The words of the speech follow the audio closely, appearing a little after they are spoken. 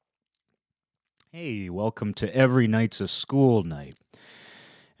Hey, welcome to Every Night's a School Night.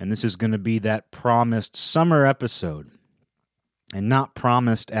 And this is going to be that promised summer episode. And not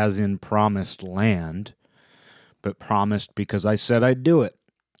promised as in promised land, but promised because I said I'd do it.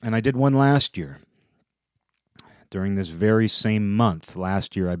 And I did one last year. During this very same month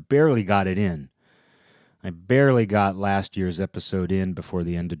last year, I barely got it in. I barely got last year's episode in before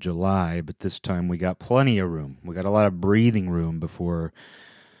the end of July, but this time we got plenty of room. We got a lot of breathing room before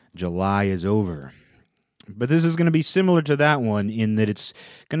July is over. But this is going to be similar to that one in that it's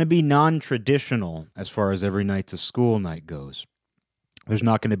going to be non-traditional as far as Every Night's a School Night goes. There's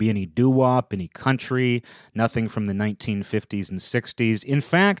not going to be any doo-wop, any country, nothing from the 1950s and 60s. In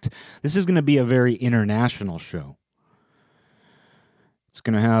fact, this is going to be a very international show. It's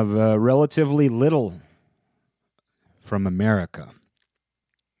going to have relatively little from America.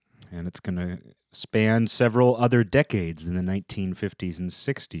 And it's going to span several other decades in the 1950s and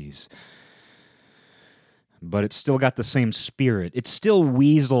 60s. But it's still got the same spirit. It's still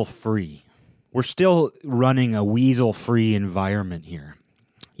weasel-free. We're still running a weasel-free environment here.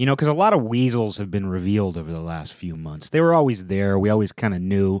 You know, because a lot of weasels have been revealed over the last few months. They were always there. We always kind of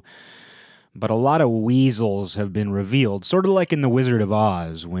knew. But a lot of weasels have been revealed, sort of like in The Wizard of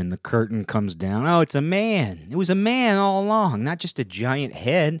Oz when the curtain comes down. Oh, it's a man. It was a man all along, not just a giant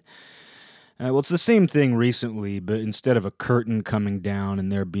head. Well, it's the same thing recently, but instead of a curtain coming down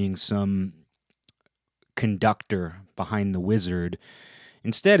and there being some conductor behind the wizard,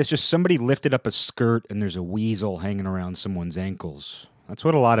 instead it's just somebody lifted up a skirt and there's a weasel hanging around someone's ankles. That's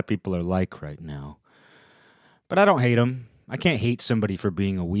what a lot of people are like right now. But I don't hate them. I can't hate somebody for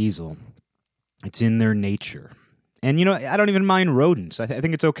being a weasel. It's in their nature. And, you know, I don't even mind rodents. I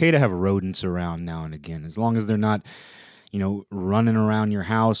think it's okay to have rodents around now and again, as long as they're not, you know, running around your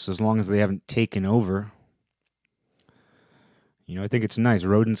house, as long as they haven't taken over. You know, I think it's nice.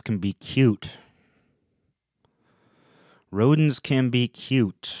 Rodents can be cute. Rodents can be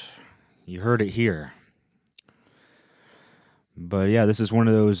cute. You heard it here. But yeah, this is one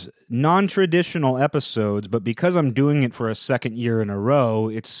of those non-traditional episodes, but because I'm doing it for a second year in a row,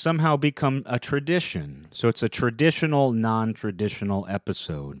 it's somehow become a tradition. So it's a traditional, non-traditional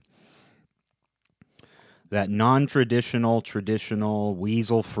episode. That non-traditional, traditional,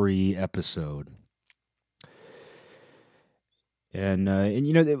 weasel-free episode. And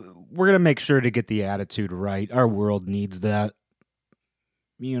you know, we're going to make sure to get the attitude right. Our world needs that.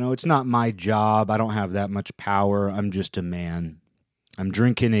 You know, it's not my job. I don't have that much power. I'm just a man. I'm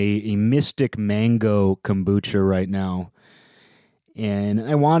drinking a Mystic Mango kombucha right now. And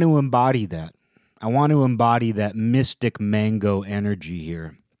I want to embody that. I want to embody that Mystic Mango energy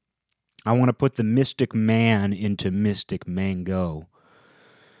here. I want to put the Mystic Man into Mystic Mango.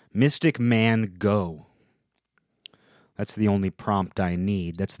 Mystic Man go. That's the only prompt I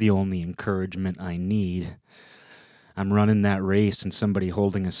need. That's the only encouragement I need. I'm running that race and somebody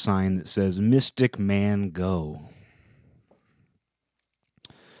holding a sign that says, Mystic Man go.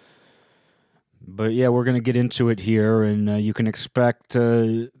 But yeah, we're going to get into it here, and you can expect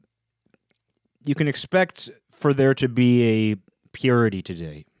for there to be a purity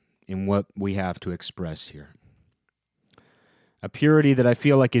today in what we have to express here. A purity that I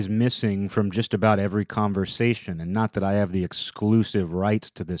feel like is missing from just about every conversation, and not that I have the exclusive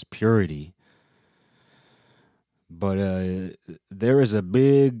rights to this purity. But there's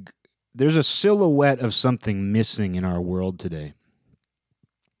a silhouette of something missing in our world today.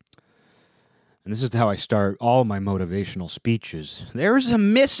 And this is how I start all my motivational speeches. There's a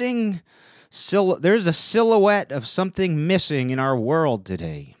silhouette of something missing in our world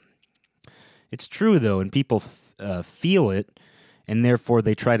today. It's true, though, and people feel it, and therefore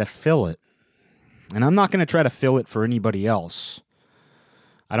they try to fill it. And I'm not going to try to fill it for anybody else.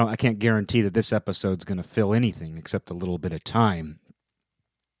 I can't guarantee that this episode's going to fill anything except a little bit of time.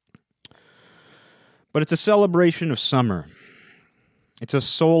 But it's a celebration of summer. It's a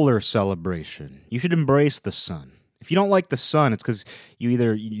solar celebration. You should embrace the sun. If you don't like the sun, it's because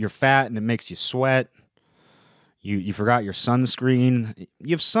you're fat and it makes you sweat. You forgot your sunscreen.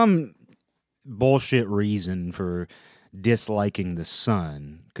 You have some bullshit reason for disliking the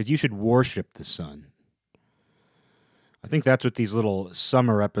sun, because you should worship the sun. I think that's what these little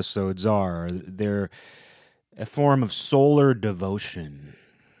summer episodes are. They're a form of solar devotion,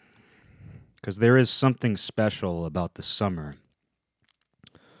 because there is something special about the summer,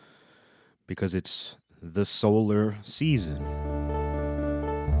 because it's the solar season.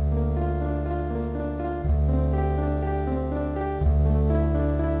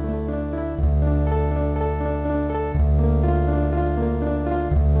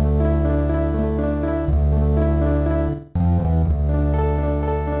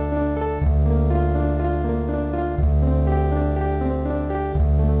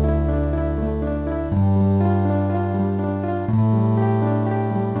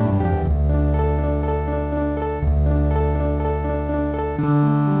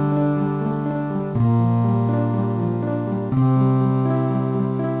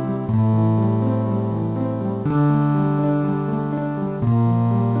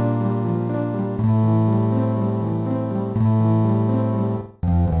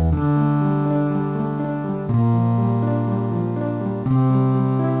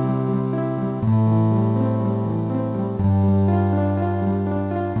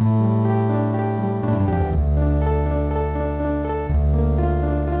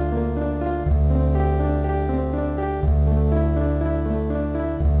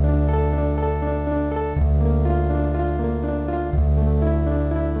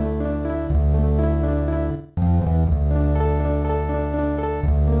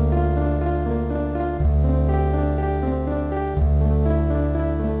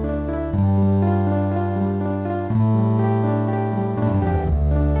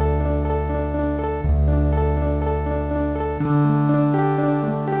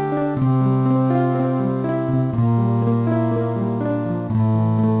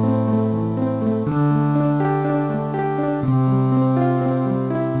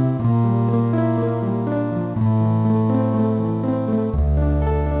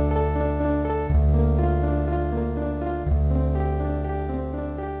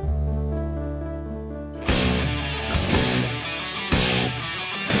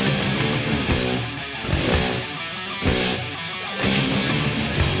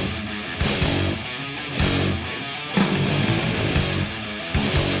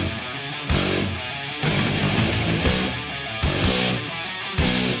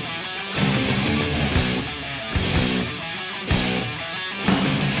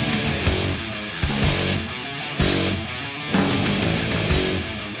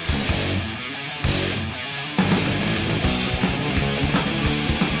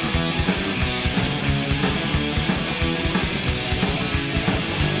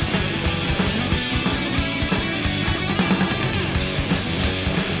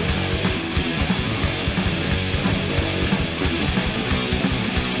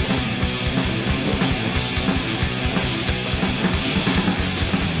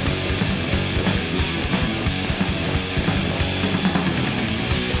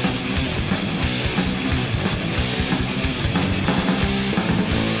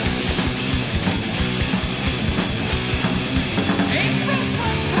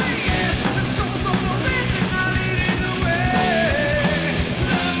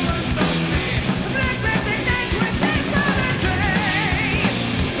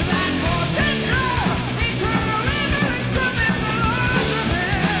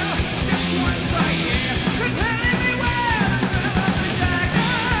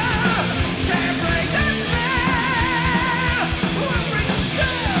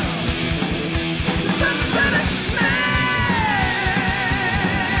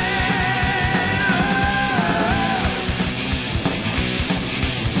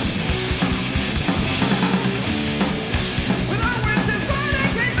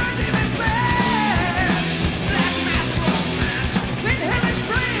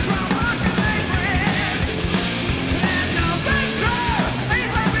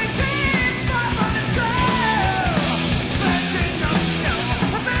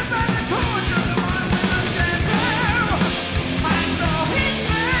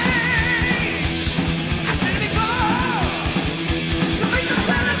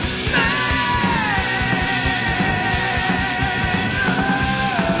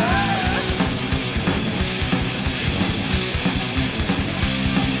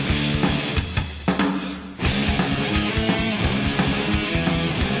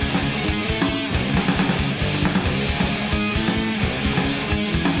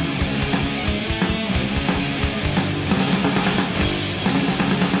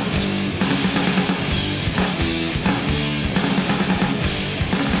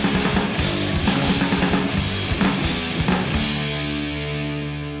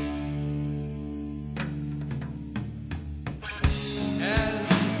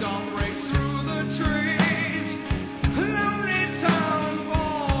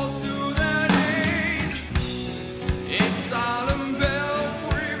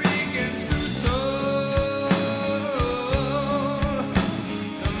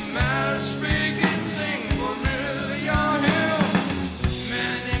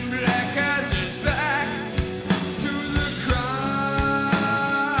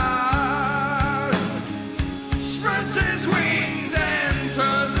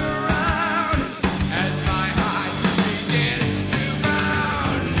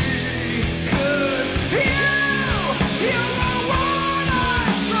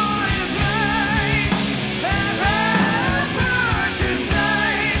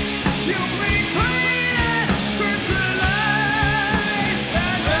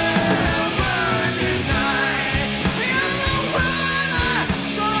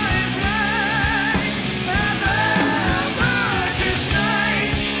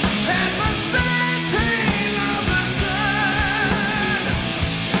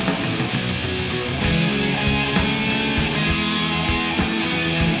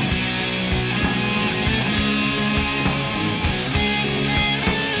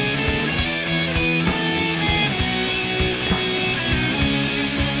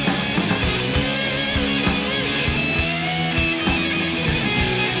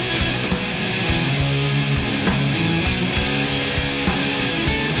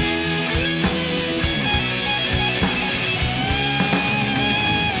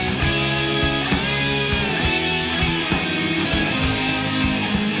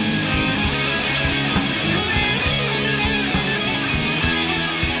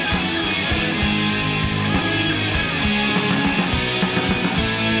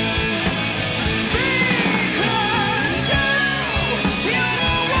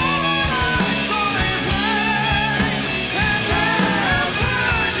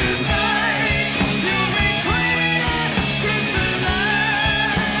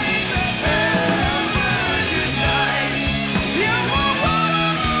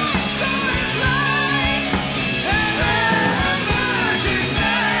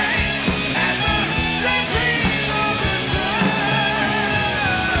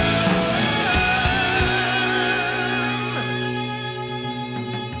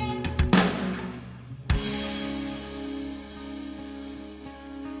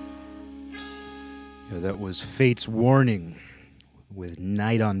 Yeah, that was Fate's Warning with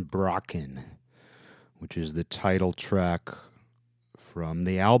Night on Brocken, which is the title track from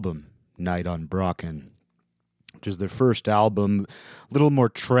the album Night on Brocken, which is their first album, a little more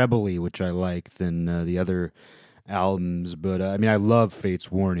trebly, which I like than the other albums. But I mean, I love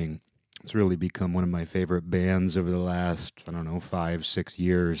Fate's Warning. It's really become one of my favorite bands over the last, 5-6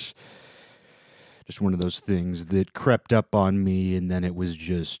 years. Just one of those things that crept up on me, and then it was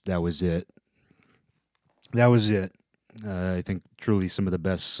just, that was it. That was it. I think truly some of the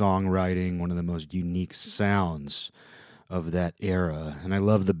best songwriting, one of the most unique sounds of that era. And I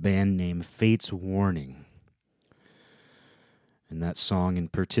love the band name Fate's Warning. And that song in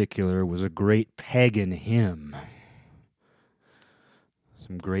particular was a great pagan hymn.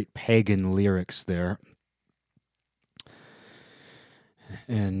 Some great pagan lyrics there.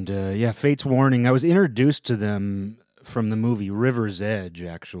 And yeah, Fate's Warning. I was introduced to them from the movie River's Edge,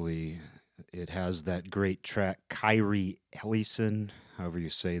 actually. It has that great track, Kyrie Ellison, however you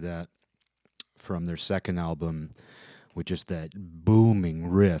say that, from their second album, with just that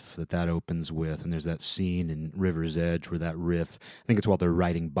booming riff that opens with. And there's that scene in River's Edge where that riff, I think it's while they're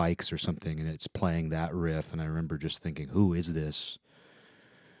riding bikes or something, and it's playing that riff. And I remember just thinking, who is this?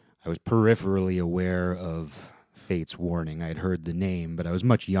 I was peripherally aware of Fate's Warning. I had heard the name, but I was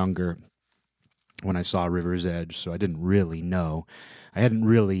much younger when I saw River's Edge, so I didn't really know. I hadn't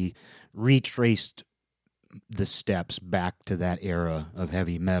really retraced the steps back to that era of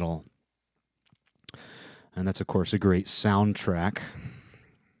heavy metal. And that's, of course, a great soundtrack.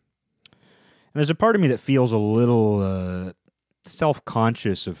 And there's a part of me that feels a little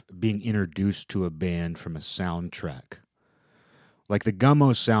self-conscious of being introduced to a band from a soundtrack. Like the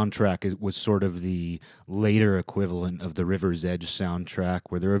Gummo soundtrack was sort of the later equivalent of the River's Edge soundtrack,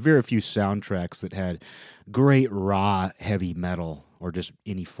 where there are very few soundtracks that had great raw heavy metal or just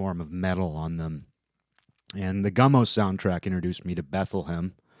any form of metal on them. And the Gummo soundtrack introduced me to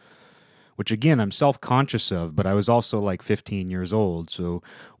Bethlehem, which again I'm self-conscious of, but I was also like 15 years old, so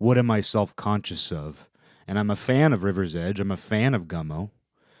what am I self-conscious of? And I'm a fan of River's Edge, I'm a fan of Gummo.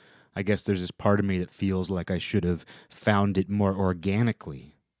 I guess there's this part of me that feels like I should have found it more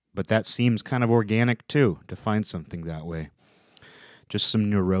organically. But that seems kind of organic, too, to find something that way. Just some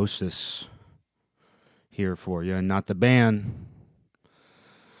neurosis here for you. And not the band.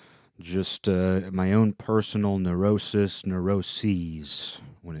 Just my own personal neuroses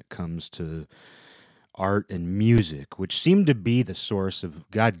when it comes to art and music, which seem to be the source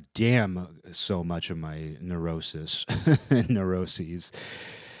of, goddamn, so much of my neuroses.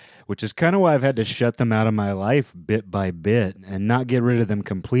 Which is kind of why I've had to shut them out of my life bit by bit and not get rid of them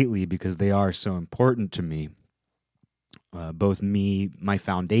completely because they are so important to me. Both me, my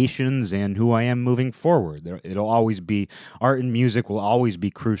foundations, and who I am moving forward. It'll always be, art and music will always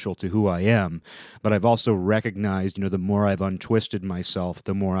be crucial to who I am, but I've also recognized, the more I've untwisted myself,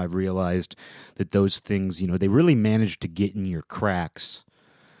 the more I've realized that those things, they really manage to get in your cracks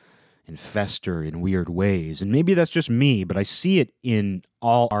and fester in weird ways. And maybe that's just me, but I see it in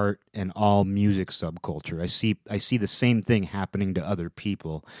all art and all music subculture. I see the same thing happening to other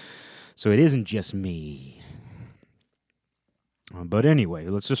people. So it isn't just me. But anyway,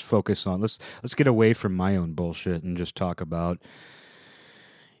 let's just focus on, let's get away from my own bullshit and just talk about,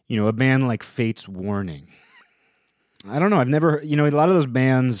 a band like Fate's Warning. I don't know, I've never, a lot of those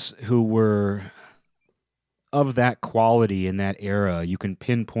bands who were of that quality in that era, you can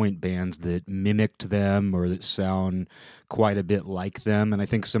pinpoint bands that mimicked them or that sound quite a bit like them. And I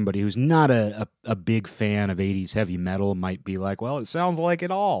think somebody who's not a big fan of 80s heavy metal might be like, well, it sounds like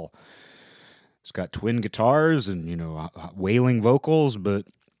it all. It's got twin guitars and, wailing vocals, but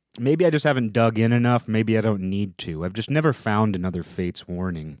maybe I just haven't dug in enough. Maybe I don't need to. I've just never found another Fate's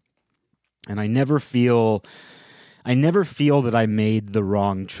Warning. And I never feel that I made the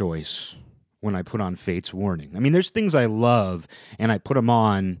wrong choice when I put on Fate's Warning. I mean, there's things I love, and I put them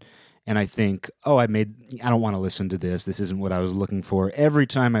on, and I think, I don't want to listen to this. This isn't what I was looking for. Every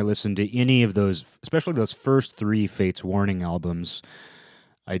time I listen to any of those, especially those first 3 Fate's Warning albums,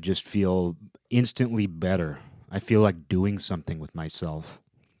 I just feel instantly better. I feel like doing something with myself.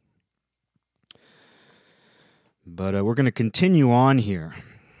 But we're going to continue on here.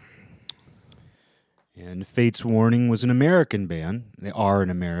 And Fate's Warning was an American band. They are an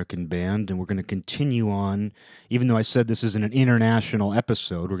American band, and we're going to continue on. Even though I said this isn't an international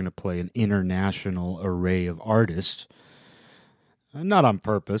episode, we're going to play an international array of artists. Not on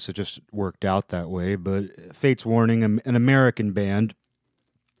purpose, it just worked out that way, but Fate's Warning, an American band.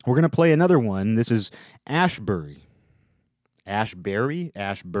 We're going to play another one. This is Ashbury. Ashbury?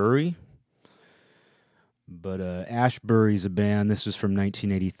 But Ashbury's a band. This is from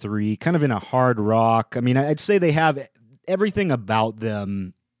 1983, kind of in a hard rock. I mean, I'd say they have everything about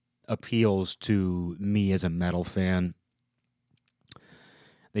them appeals to me as a metal fan.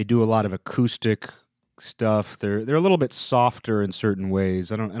 They do a lot of acoustic stuff. They're a little bit softer in certain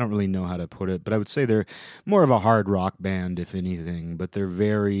ways. I don't really know how to put it, but I would say they're more of a hard rock band, if anything. But they're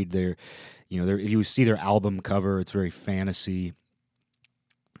varied. They're if you see their album cover, it's very fantasy.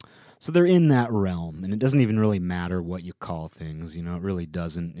 So they're in that realm, and it doesn't even really matter what you call things. It really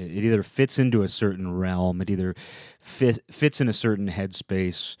doesn't. It either fits into a certain realm, it either fits in a certain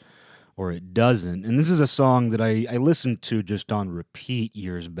headspace, or it doesn't. And this is a song that I listened to just on repeat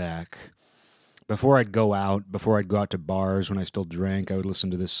years back. Before I'd go out to bars when I still drank, I would listen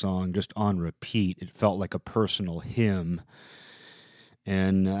to this song just on repeat. It felt like a personal hymn.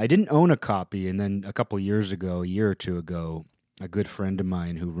 And I didn't own a copy, and then a year or two ago, a good friend of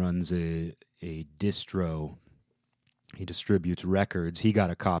mine who runs a distro, he distributes records, he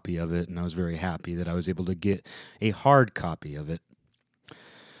got a copy of it, and I was very happy that I was able to get a hard copy of it.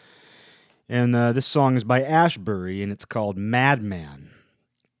 And this song is by Ashbury, and it's called Madman.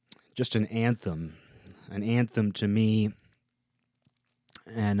 Just an anthem to me.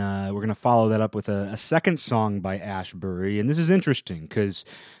 And we're going to follow that up with a second song by Ashbury. And this is interesting because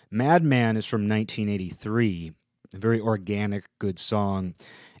Madman is from 1983. A very organic, good song.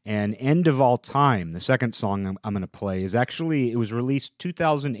 And End of All Time, the second song I'm going to play, it was released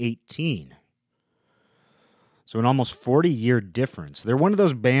 2018. So an almost 40-year difference. They're one of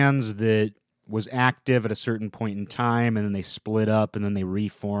those bands that was active at a certain point in time, and then they split up, and then they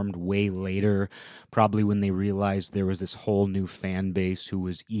reformed way later, probably when they realized there was this whole new fan base who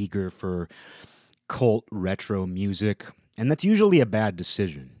was eager for cult retro music. And that's usually a bad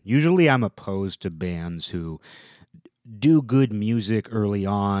decision. Usually I'm opposed to bands who do good music early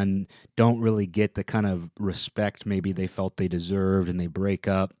on, don't really get the kind of respect maybe they felt they deserved, and they break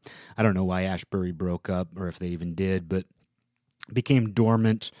up. I don't know why Ashbury broke up, or if they even did, but became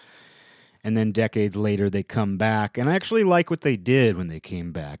dormant. And then decades later, they come back. And I actually like what they did when they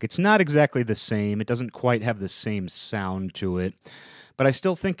came back. It's not exactly the same. It doesn't quite have the same sound to it. But I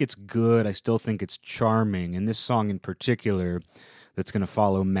still think it's good. I still think it's charming. And this song in particular that's going to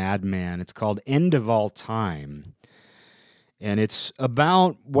follow Madman, it's called End of All Time. And it's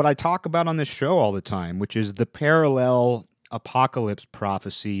about what I talk about on this show all the time, which is the parallel apocalypse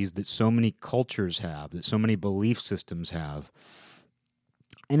prophecies that so many cultures have, that so many belief systems have.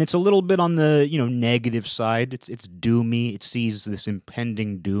 And it's a little bit on the, negative side. It's doomy. It sees this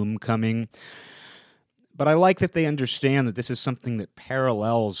impending doom coming. But I like that they understand that this is something that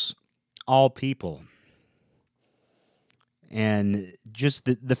parallels all people. And just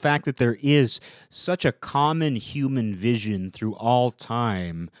the fact that there is such a common human vision through all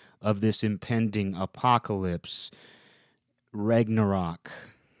time of this impending apocalypse, Ragnarok,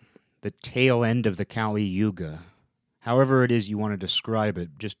 the tail end of the Kali Yuga. However it is you want to describe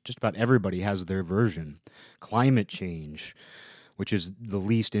it, just about everybody has their version. Climate change, which is the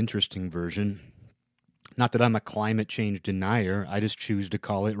least interesting version. Not that I'm a climate change denier, I just choose to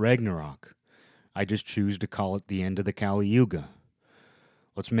call it Ragnarok. I just choose to call it the end of the Kali Yuga.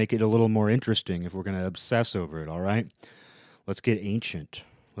 Let's make it a little more interesting if we're going to obsess over it, all right? Let's get ancient.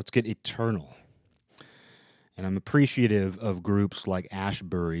 Let's get eternal. And I'm appreciative of groups like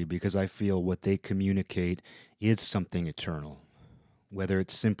Ashbury because I feel what they communicate is something eternal. Whether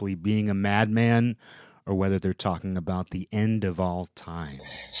it's simply being a madman or whether they're talking about the end of all time.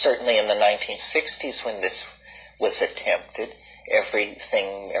 Certainly in the 1960s when this was attempted,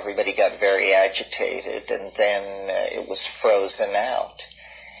 everybody got very agitated, and then it was frozen out.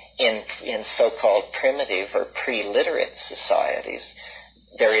 In so-called primitive or pre-literate societies,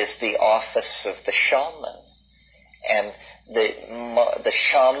 there is the office of the shaman. And the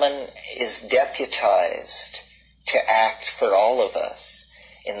shaman is deputized to act for all of us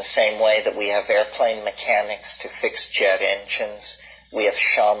in the same way that we have airplane mechanics to fix jet engines. We have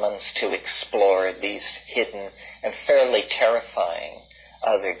shamans to explore these hidden and fairly terrifying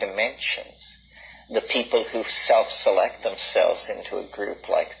other dimensions. The people who self-select themselves into a group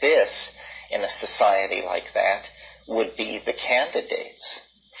like this, in a society like that, would be the candidates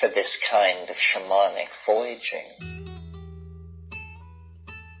for this kind of shamanic voyaging.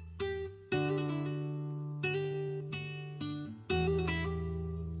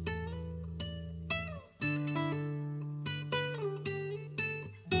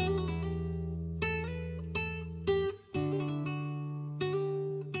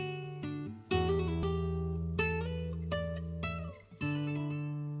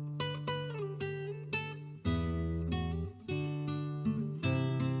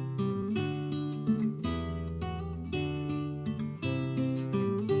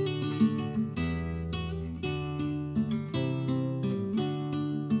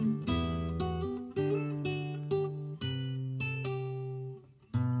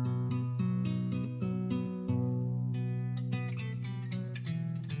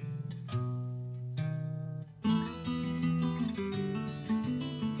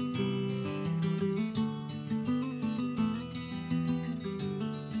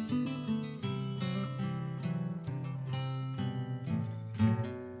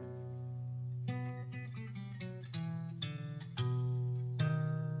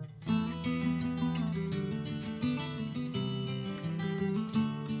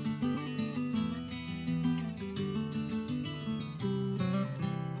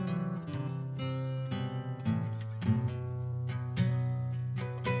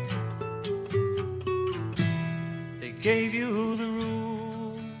 gave you the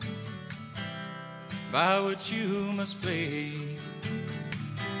rule by which you must play.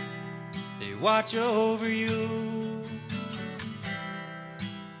 They watch over you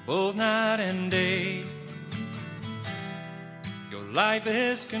both night and day. Your life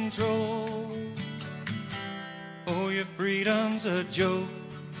is controlled. Oh, your freedom's a joke.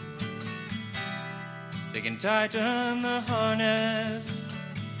 They can tighten the harness,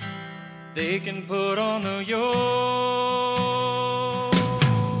 they can put on the yoke.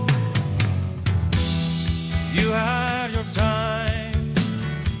 You had your time,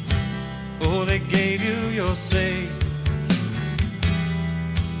 oh, they gave you your say.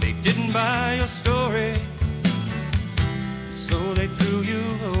 They didn't buy your story, so they threw you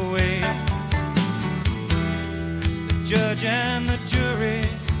away. The judge and the jury,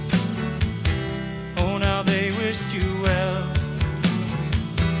 oh, now they wished you well,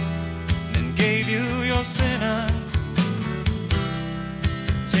 then gave you your sentence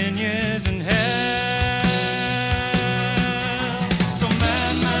to 10 years in hell. So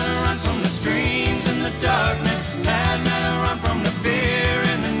madman, run from the screams in the darkness. Madman, run from the fear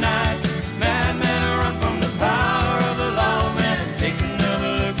in the night. Madman, run from the power of the lawman. Take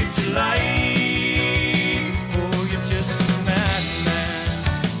another look at your life. Oh, you're just a madman.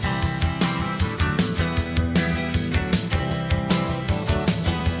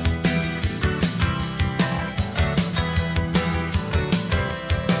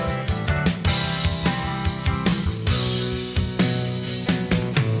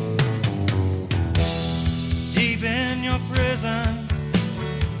 Deep in your prison,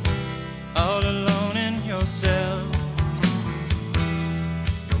 all alone in your cell,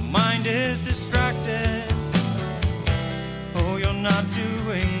 your mind is distracted. Oh, you're not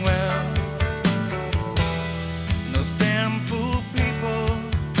doing well. Those damn fool people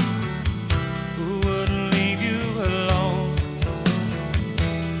who wouldn't leave you alone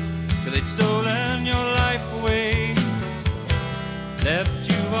till they'd stolen your life away, left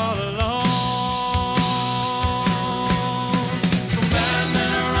you all alone. So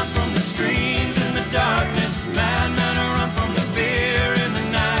madman, run from the screams in the darkness. Madman, run from the fear in the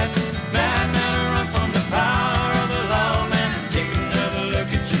night. Madman, run from the power of the lawman. Take another look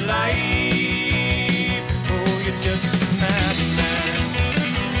at your life. Oh, you're just a madman.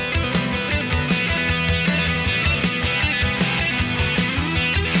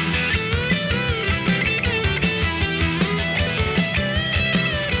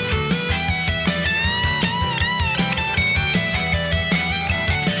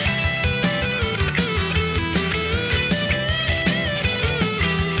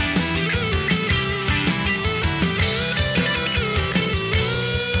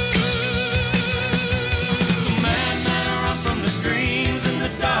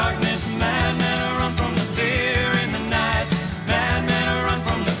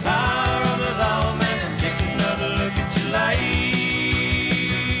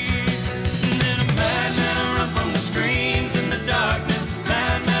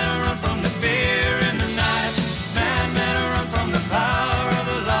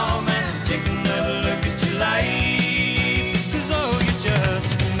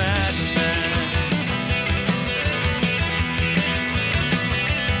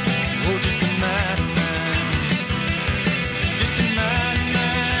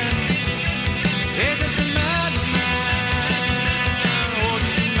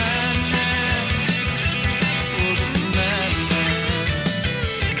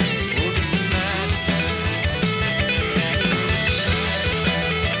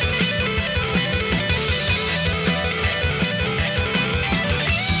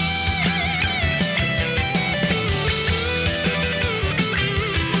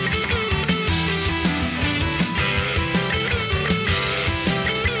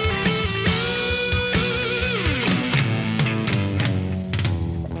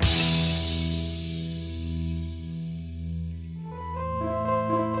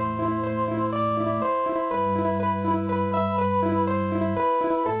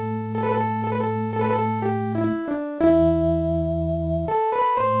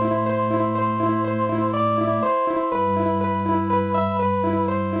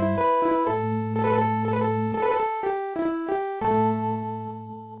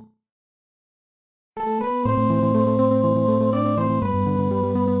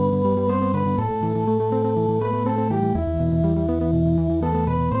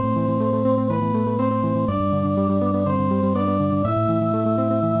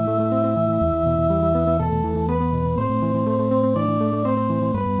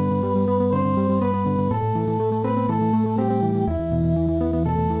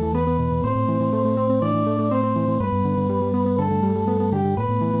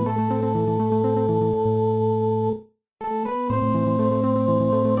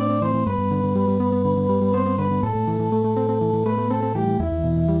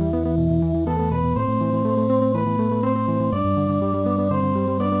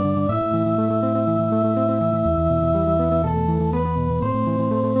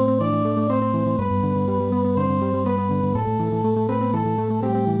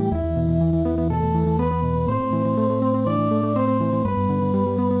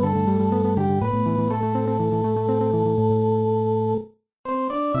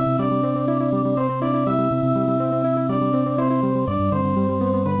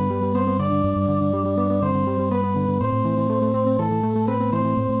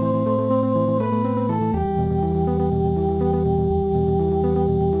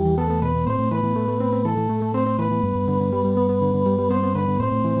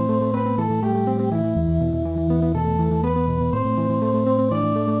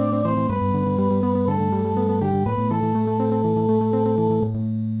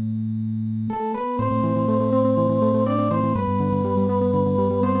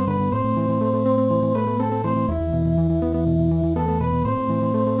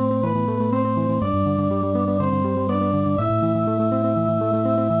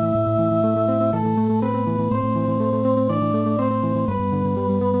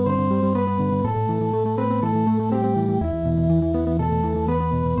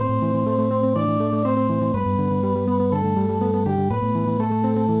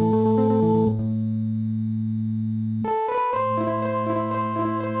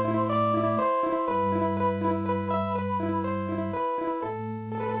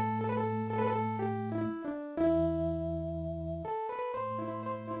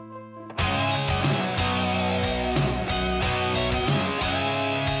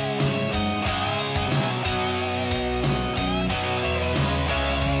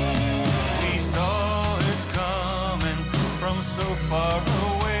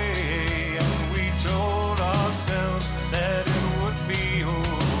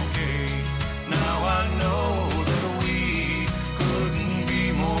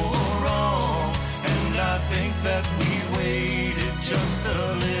 just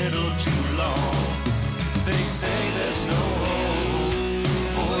a little too long. They say there's no hope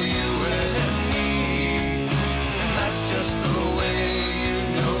for you and me, and that's just the way you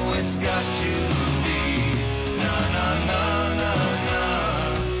know it's got to be. Na na na na na,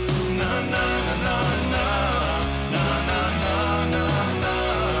 na na na na na, na na na na na,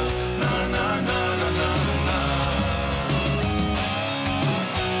 na na na na na na.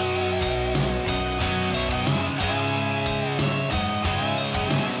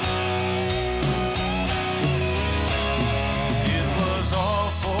 It was all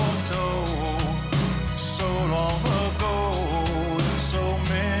foretold so long ago in so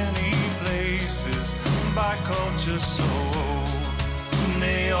many places by culture so old. And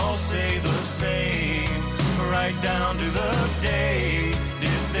they all say the same, right down to the day.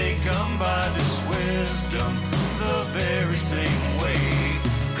 Did they come by this wisdom the very same way?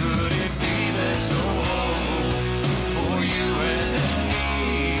 Could it be there's no hope for you and me?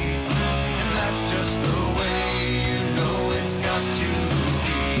 And that's just the way you know it's got to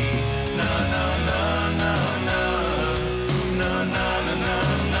be. Na na na na na, na na na na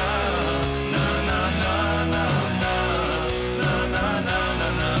na, na na na na na, na na na na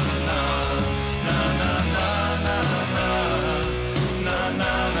na na, na na na na na, na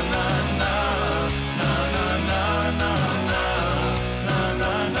na na na na, na na na na na, na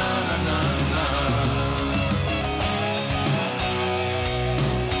na na na na.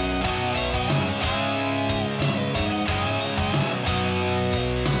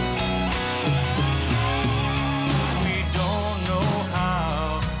 We don't know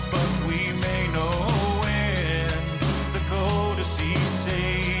how, but we may know when. The Codices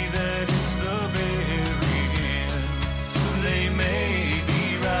say that it's the very end. They may be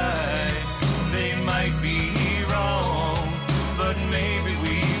right, they might be wrong, but maybe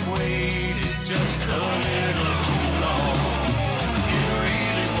we've waited just a little too long. It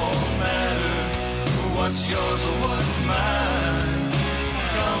really won't matter what's yours or what's mine.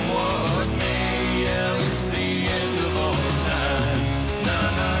 Come what may, yeah, it's the end of all time. Na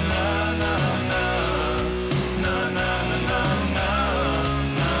na na na na, na na na na na,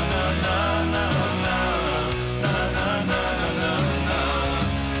 na na na na na, na na na na na,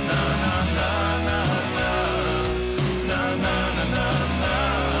 na na na na na, na na na na na,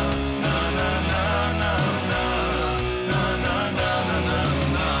 na na na na na, na na na na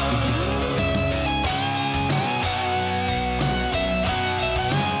na.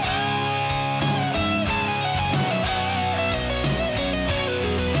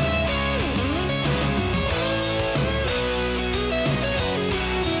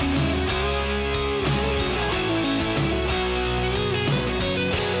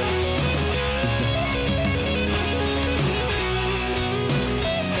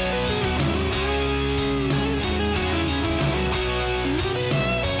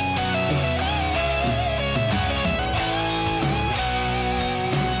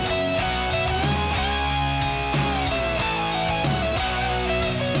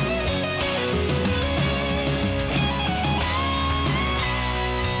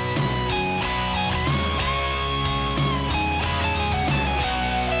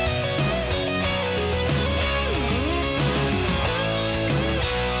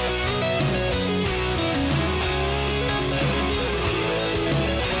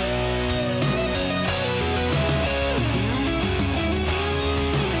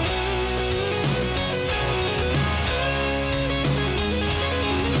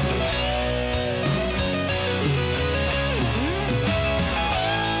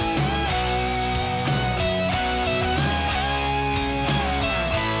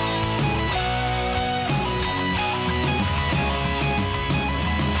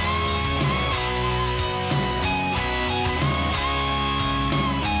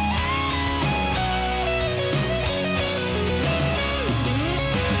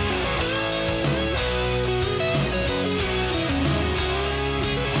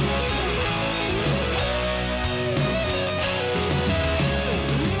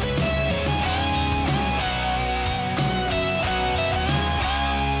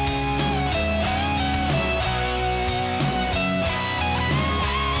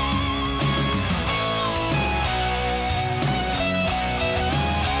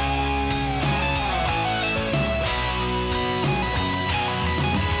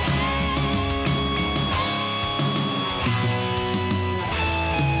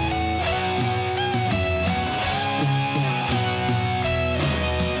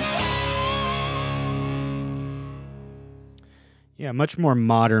 Yeah, much more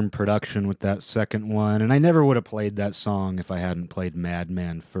modern production with that second one. And I never would have played that song if I hadn't played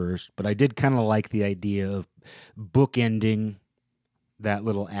Madman first. But I did kind of like the idea of bookending that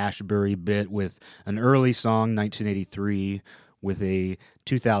little Ashbury bit with an early song, 1983, with a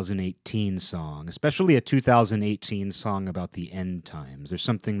 2018 song, especially a 2018 song about the end times. There's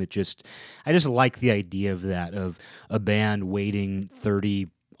something that I just like the idea of that, of a band waiting 30,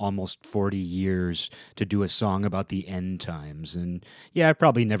 almost 40 years to do a song about the end times. And yeah, I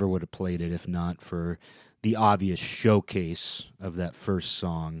probably never would have played it if not for the obvious showcase of that first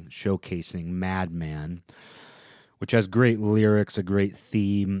song, showcasing Madman, which has great lyrics, a great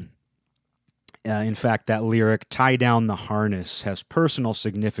theme. In fact, that lyric, "Tie down the harness," has personal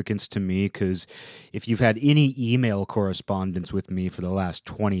significance to me because if you've had any email correspondence with me for the last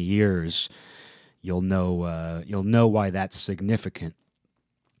 20 years, you'll know why that's significant.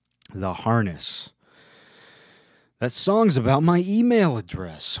 The harness. That song's about my email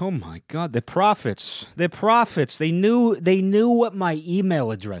address. Oh my God, the prophets. They knew what my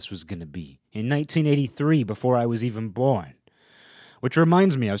email address was going to be in 1983 before I was even born. Which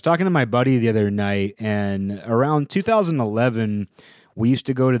reminds me, I was talking to my buddy the other night, and around 2011, we used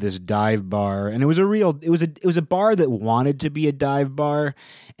to go to this dive bar, and it was a bar that wanted to be a dive bar,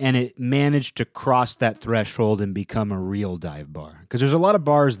 and it managed to cross that threshold and become a real dive bar. Because there's a lot of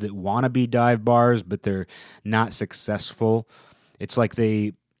bars that want to be dive bars, but they're not successful. It's like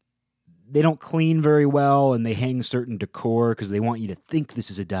they don't clean very well, and they hang certain decor because they want you to think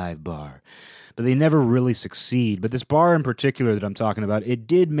this is a dive bar. But they never really succeed. But this bar in particular that I'm talking about, it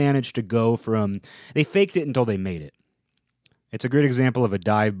did manage to go from, they faked it until they made it. It's a great example of a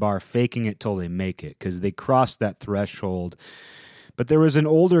dive bar faking it till they make it, because they crossed that threshold. But there was an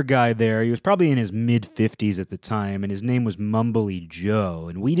older guy there. He was probably in his mid-50s at the time, and his name was Mumbly Joe,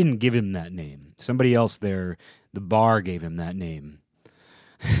 and we didn't give him that name. Somebody else there, the bar, gave him that name.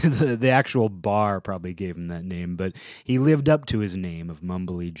 The actual bar probably gave him that name, but he lived up to his name of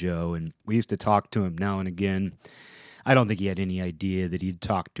Mumbly Joe, and we used to talk to him now and again. I don't think he had any idea that he'd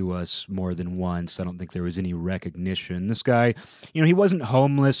talked to us more than once. I don't think there was any recognition. This guy, he wasn't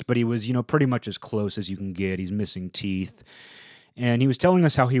homeless, but he was, pretty much as close as you can get. He's missing teeth. And he was telling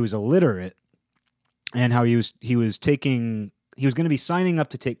us how he was illiterate and how he was going to be signing up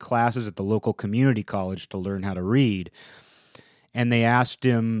to take classes at the local community college to learn how to read. And they asked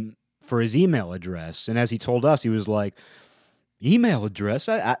him for his email address. And as he told us, he was like, email address?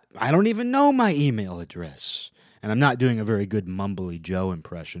 I don't even know my email address. And I'm not doing a very good Mumbly Joe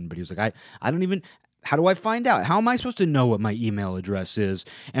impression, but he was like, I don't even, how do I find out? How am I supposed to know what my email address is?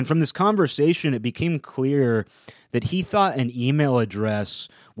 And from this conversation, it became clear that he thought an email address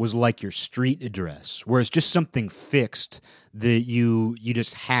was like your street address, where it's just something fixed that you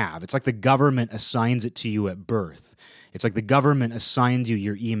just have. It's like the government assigns it to you at birth. It's like the government assigns you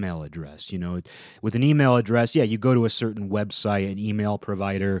your email address. With an email address, you go to a certain website, an email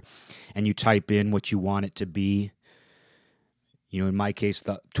provider, and you type in what you want it to be. In my case,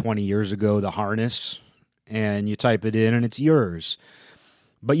 20 years ago, the harness, and you type it in and it's yours.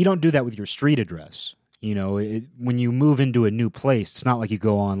 But you don't do that with your street address. When you move into a new place, it's not like you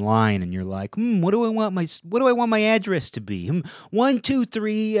go online and you're like, what do I want my address to be?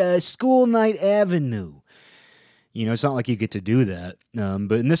 123 School Night Avenue. It's not like you get to do that.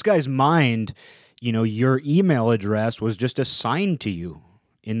 But in this guy's mind, your email address was just assigned to you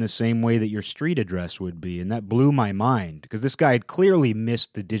in the same way that your street address would be. And that blew my mind because this guy had clearly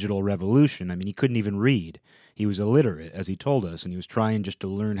missed the digital revolution. I mean, he couldn't even read. He was illiterate, as he told us, and he was trying just to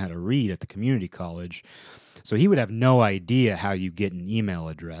learn how to read at the community college. So he would have no idea how you get an email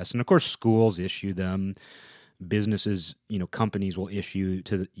address. And of course, schools issue them. Businesses, companies will issue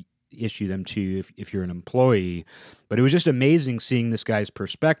them to you if you're an employee. But it was just amazing seeing this guy's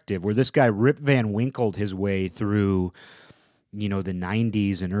perspective, where this guy Rip Van Winkled his way through, the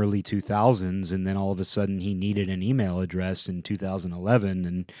 90s and early 2000s, and then all of a sudden he needed an email address in 2011,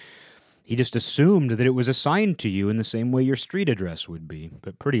 and he just assumed that it was assigned to you in the same way your street address would be.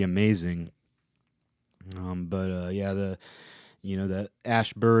 But pretty amazing. The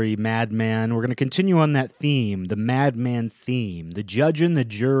Ashbury Madman. We're going to continue on that theme, the Madman theme. The judge and the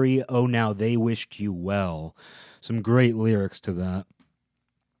jury, oh, now they wished you well. Some great lyrics to that.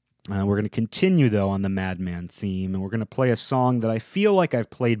 We're going to continue, though, on the Madman theme, and we're going to play a song that I feel like I've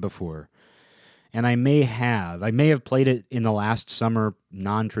played before. And I may have played it in the last summer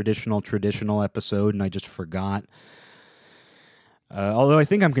traditional episode, and I just forgot. Although I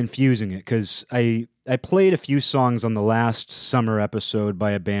think I'm confusing it, because I played a few songs on the last summer episode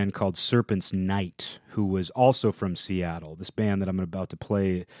by a band called Serpent's Night, who was also from Seattle. This band that I'm about to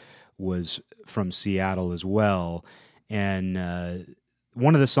play was from Seattle as well. And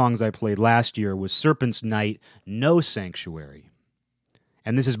one of the songs I played last year was Serpent's Night, No Sanctuary.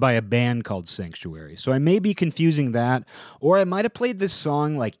 And this is by a band called Sanctuary. So I may be confusing that, or I might have played this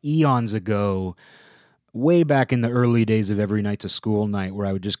song like eons ago, way back in the early days of Every Night's a School Night, where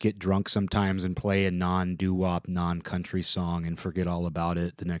I would just get drunk sometimes and play a non-doo-wop, non-country song and forget all about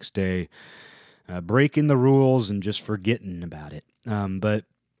it the next day. Breaking the rules and just forgetting about it. But,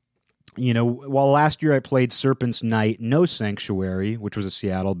 you know, while last year I played Serpent's Night, no Sanctuary, which was a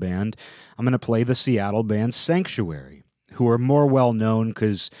Seattle band, I'm going to play the Seattle band Sanctuary, who are more well-known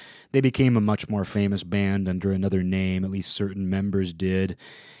because they became a much more famous band under another name, at least certain members did.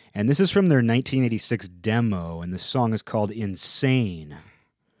 And this is from their 1986 demo, and the song is called Insane.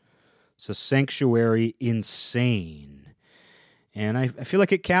 So Sanctuary, Insane. And I feel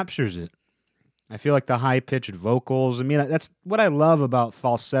like it captures it. I feel like the high-pitched vocals, I mean, that's what I love about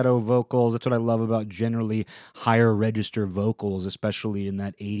falsetto vocals. That's what I love about generally higher register vocals, especially in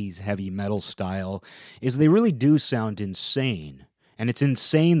that 80s heavy metal style, is they really do sound insane. And it's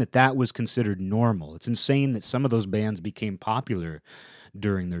insane that that was considered normal. It's insane that some of those bands became popular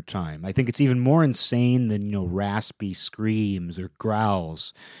during their time. I think it's even more insane than, you know, raspy screams or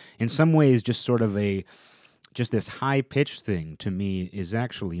growls. In some ways, just sort of just this high-pitched thing, to me, is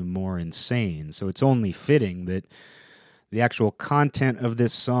actually more insane. So it's only fitting that the actual content of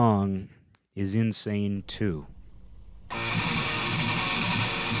this song is insane, too.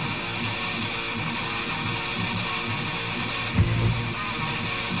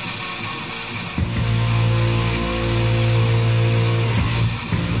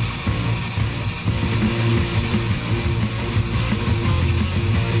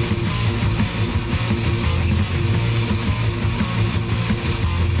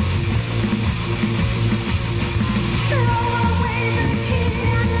 Throw away the key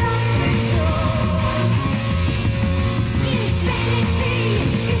and lock the door.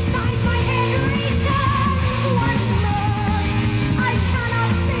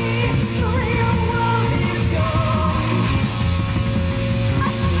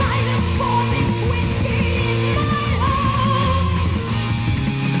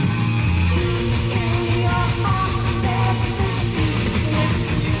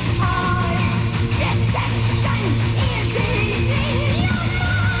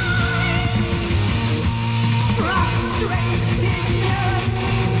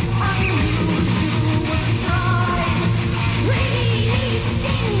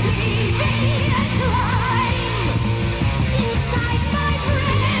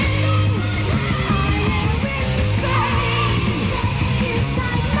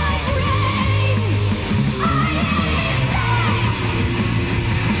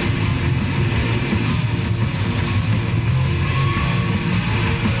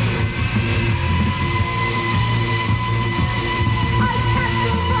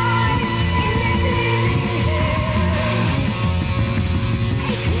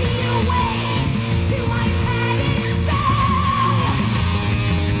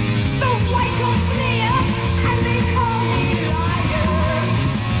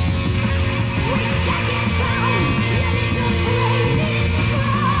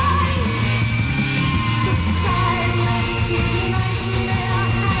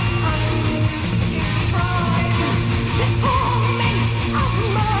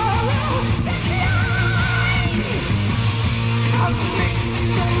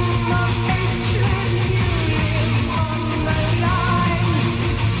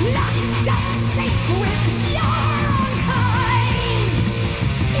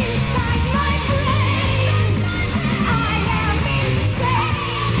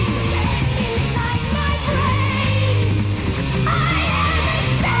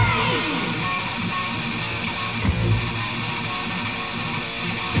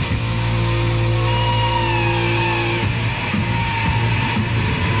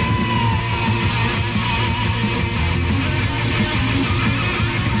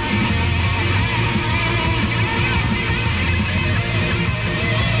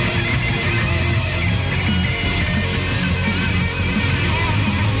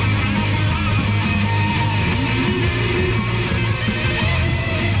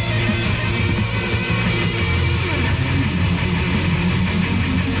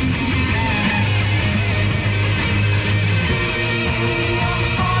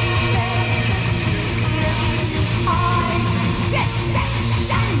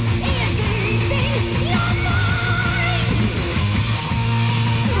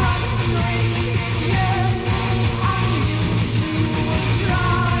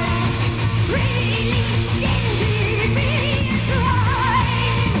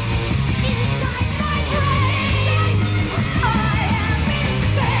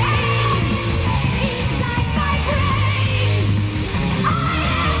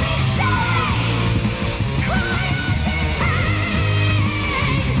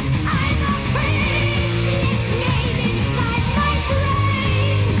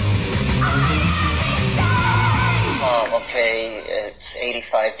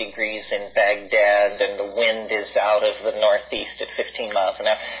 degrees in Baghdad and the wind is out of the northeast at 15 miles an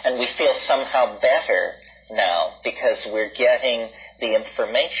hour. And we feel somehow better now because we're getting the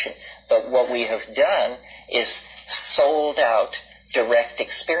information. But what we have done is sold out direct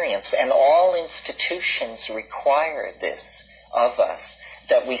experience. And all institutions require this of us,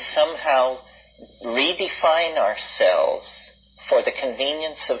 that we somehow redefine ourselves for the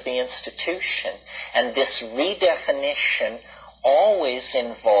convenience of the institution. And this redefinition always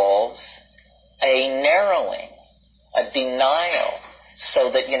involves a narrowing, a denial,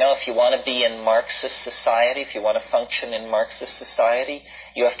 so that, if you want to be in Marxist society, if you want to function in Marxist society,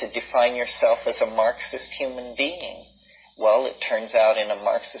 you have to define yourself as a Marxist human being. Well, it turns out in a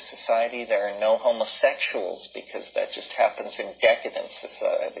Marxist society there are no homosexuals because that just happens in decadent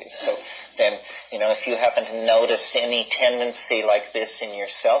societies. So then, if you happen to notice any tendency like this in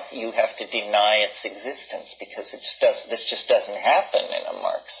yourself, you have to deny its existence because this just doesn't happen in a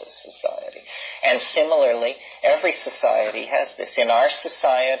Marxist society. And similarly, every society has this. In our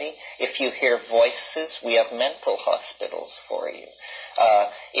society, if you hear voices, we have mental hospitals for you.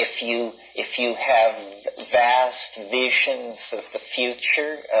 If you have vast visions of the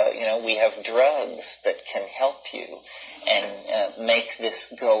future, we have drugs that can help you and make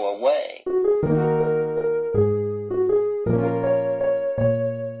this go away.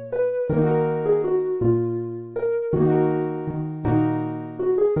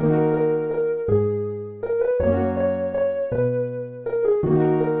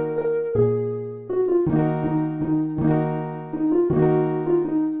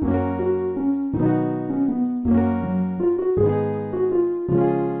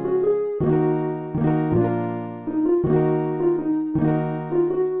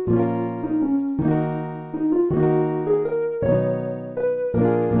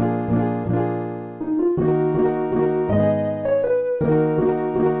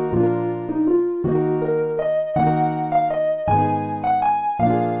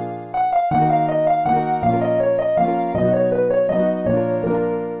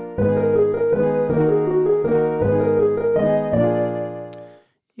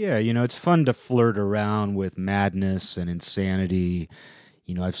 It's fun to flirt around with madness and insanity.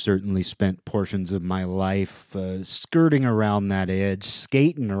 I've certainly spent portions of my life skirting around that edge,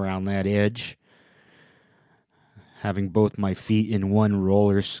 skating around that edge, having both my feet in one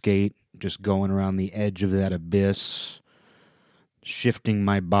roller skate, just going around the edge of that abyss, shifting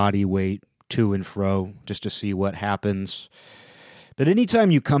my body weight to and fro just to see what happens. But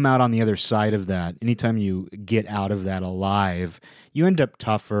anytime you come out on the other side of that, anytime you get out of that alive, you end up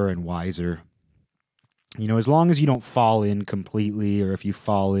tougher and wiser. As long as you don't fall in completely, or if you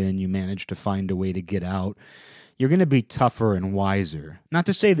fall in, you manage to find a way to get out, you're going to be tougher and wiser. Not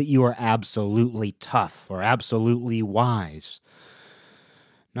to say that you are absolutely tough or absolutely wise.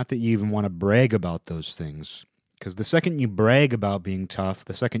 Not that you even want to brag about those things. Because the second you brag about being tough,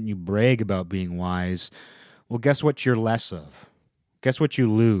 the second you brag about being wise, well, guess what you're less of? Guess what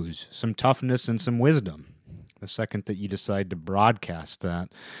you lose? Some toughness and some wisdom, the second that you decide to broadcast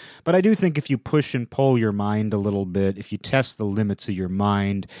that. But I do think if you push and pull your mind a little bit, if you test the limits of your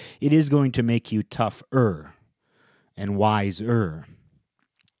mind, it is going to make you tougher and wiser.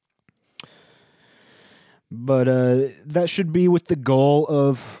 But that should be with the goal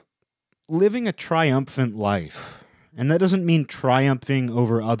of living a triumphant life. And that doesn't mean triumphing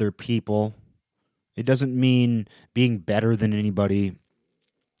over other people. It doesn't mean being better than anybody.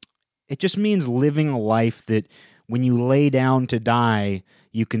 It just means living a life that when you lay down to die,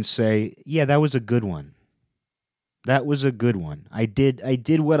 you can say, yeah, that was a good one. That was a good one. I did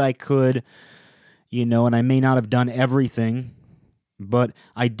what I could, and I may not have done everything, but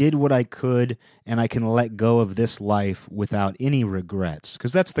I did what I could, and I can let go of this life without any regrets.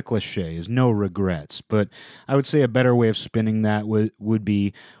 Because that's the cliche, is no regrets. But I would say a better way of spinning that would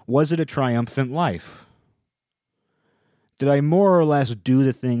be, was it a triumphant life? Did I more or less do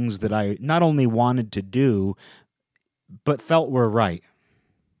the things that I not only wanted to do, but felt were right?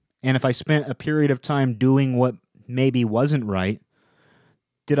 And if I spent a period of time doing what maybe wasn't right,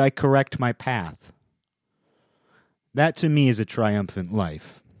 did I correct my path? That to me is a triumphant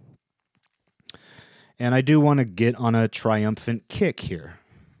life. And I do want to get on a triumphant kick here.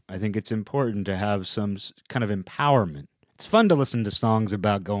 I think it's important to have some kind of empowerment. It's fun to listen to songs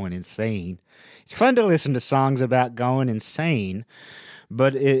about going insane. It's fun to listen to songs about going insane,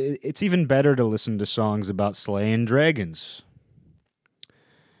 but it's even better to listen to songs about slaying dragons.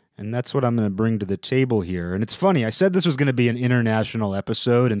 And that's what I'm going to bring to the table here. And it's funny, I said this was going to be an international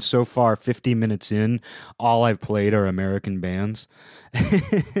episode, and so far, 50 minutes in, all I've played are American bands.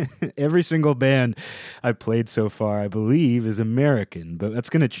 Every single band I've played so far, I believe, is American, but that's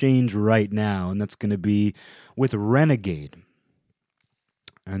going to change right now, and that's going to be with Renegade.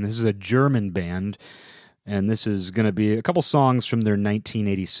 And this is a German band, and this is going to be a couple songs from their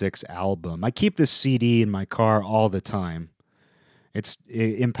 1986 album. I keep this CD in my car all the time. It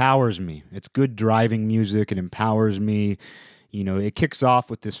empowers me. It's good driving music. It empowers me. You know, it kicks off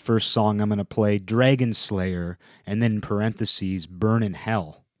with this first song I'm going to play, Dragon Slayer, and then in parentheses, Burn in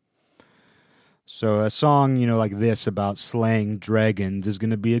Hell. So a song, you know, like this about slaying dragons is going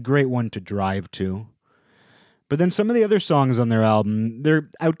to be a great one to drive to. But then some of the other songs on their album,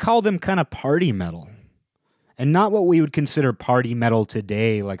 I would call them kind of party metal. And not what we would consider party metal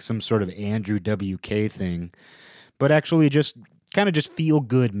today, like some sort of Andrew WK thing, but actually just feel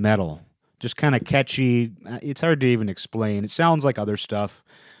good metal. Just kind of catchy. It's hard to even explain. It sounds like other stuff.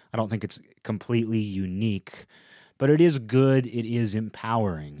 I don't think it's completely unique, but it is good. It is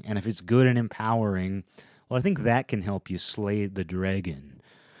empowering. And if it's good and empowering, well, I think that can help you slay the dragon.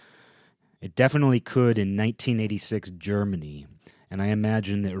 It definitely could in 1986 Germany. And I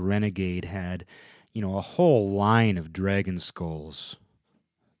imagine that Renegade had, you know, a whole line of dragon skulls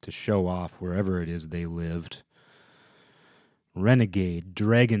to show off wherever it is they lived. Renegade,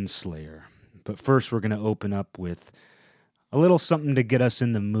 Dragon Slayer. But first we're going to open up with a little something to get us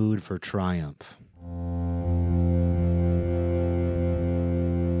in the mood for triumph.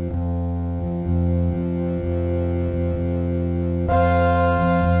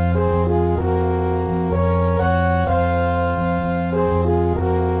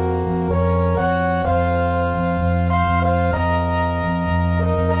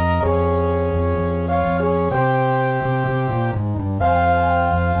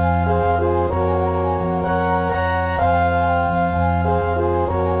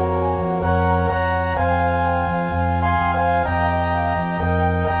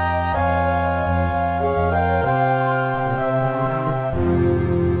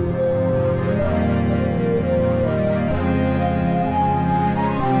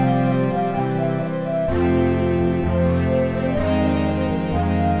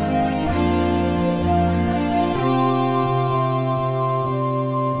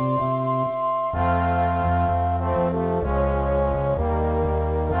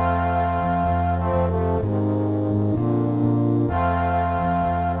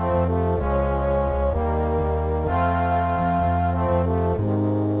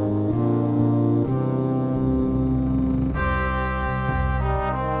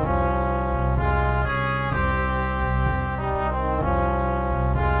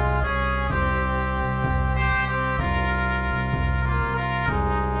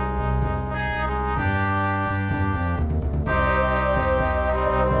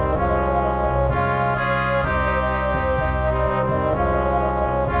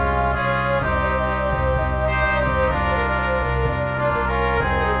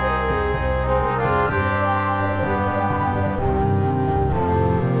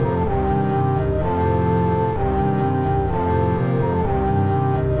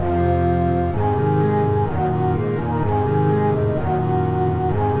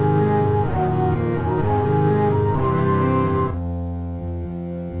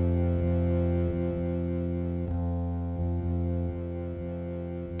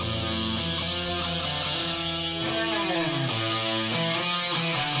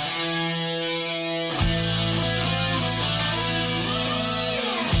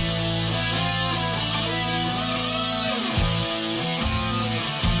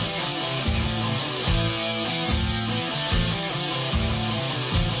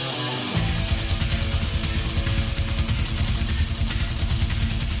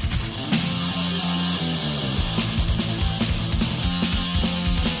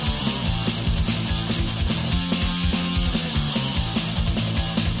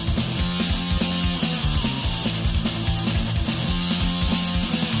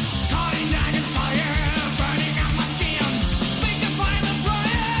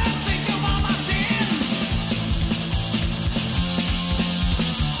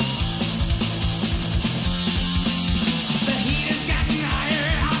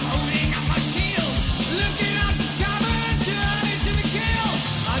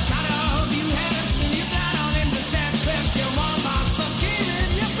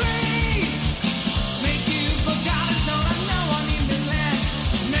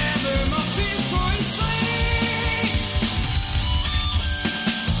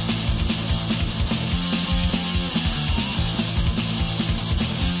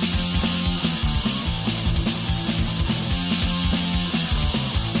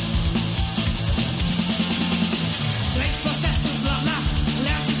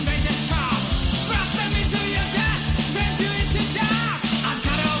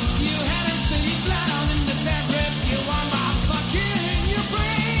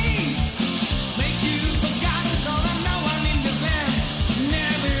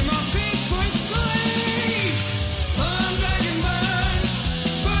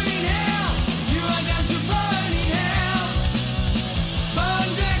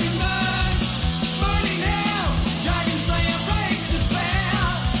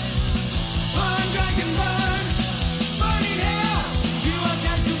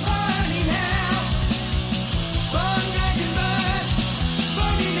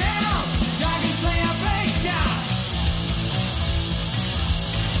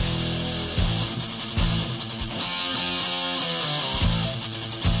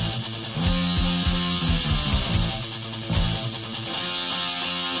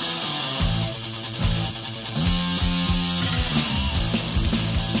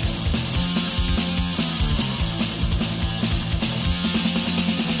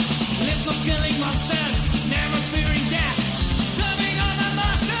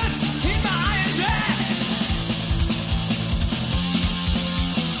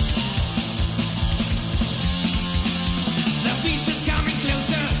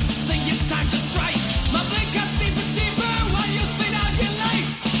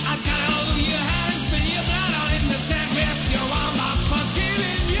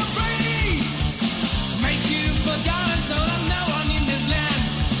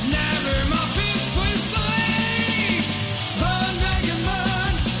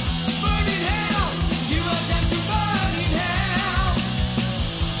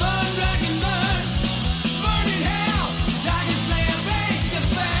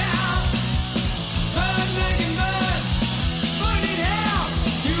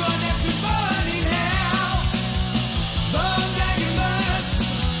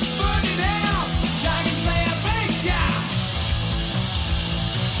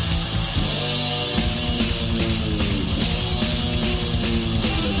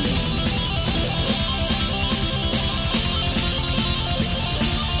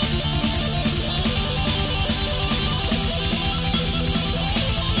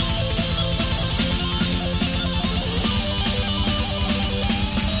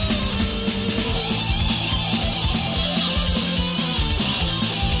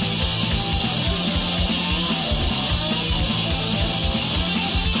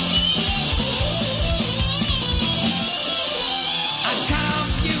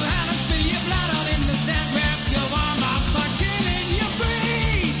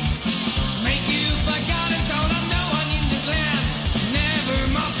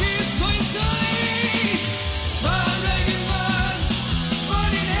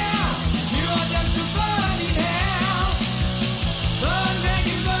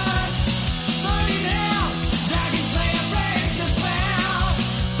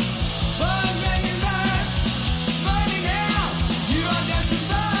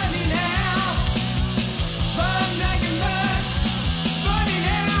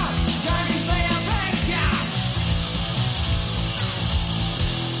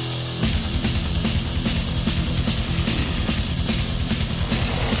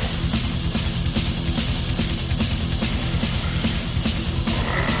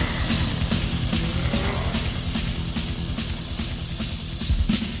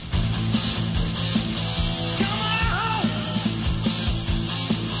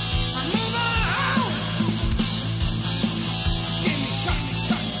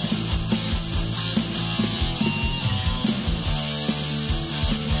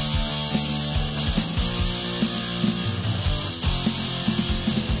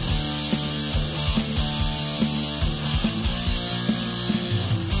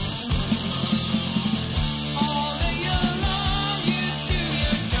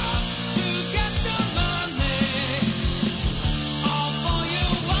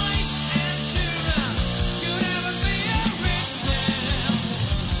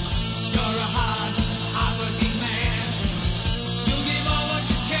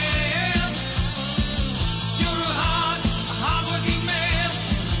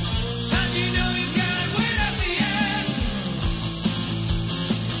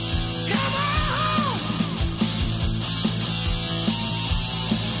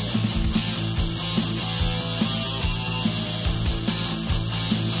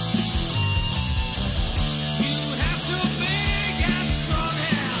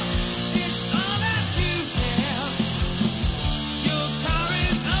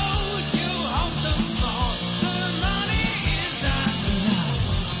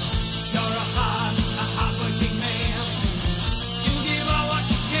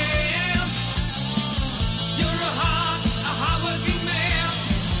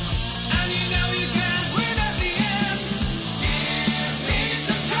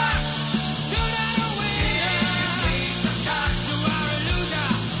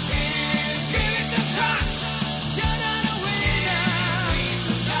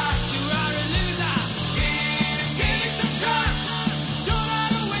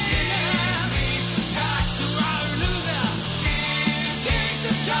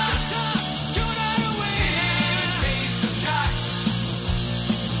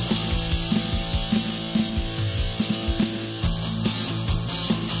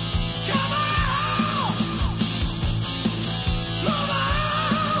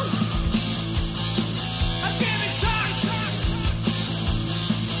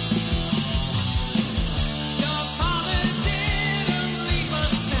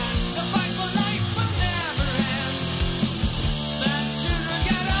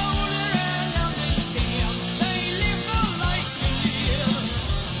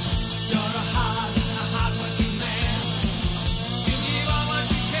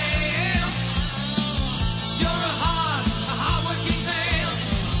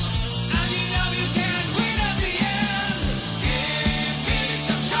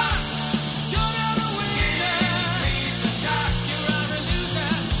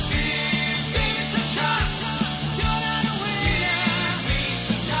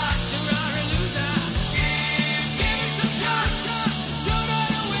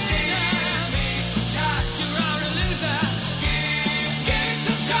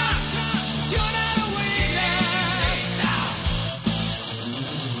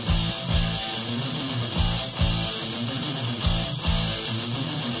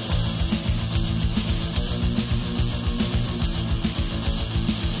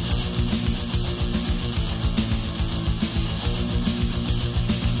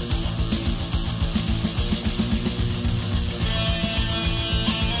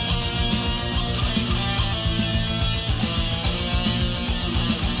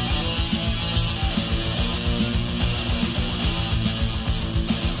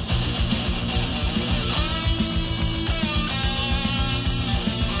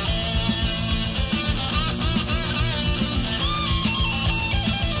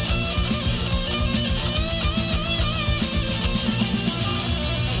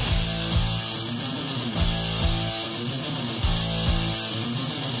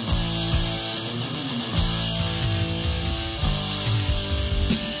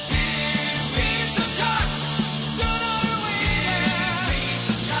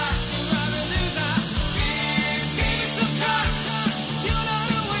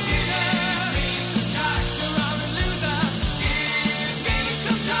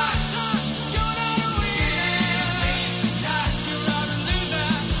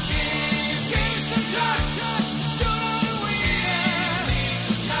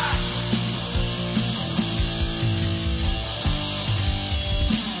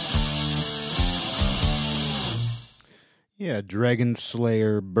 Yeah, Dragon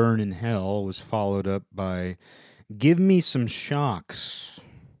Slayer Burn in Hell was followed up by Give Me Some Shocks.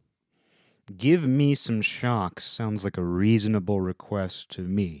 Give Me Some Shocks sounds like a reasonable request to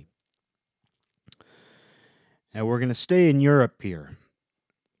me. And we're going to stay in Europe here.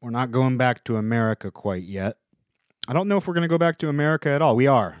 We're not going back to America quite yet. I don't know if we're going to go back to America at all. We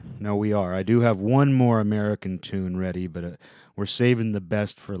are. No, we are. I do have one more American tune ready, but we're saving the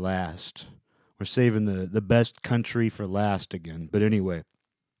best for last. We're saving the best country for last again. But anyway,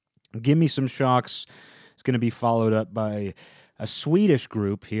 Give Me Some Shocks is going to be followed up by a Swedish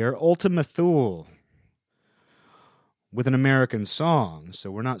group here, Ultima Thule, with an American song.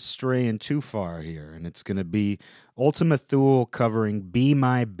 So we're not straying too far here. And it's going to be Ultima Thule covering Be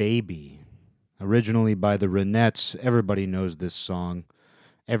My Baby, originally by the Ronettes. Everybody knows this song.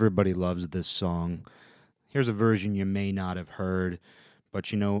 Everybody loves this song. Here's a version you may not have heard. But,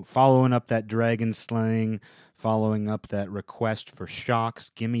 following up that dragon slaying, following up that request for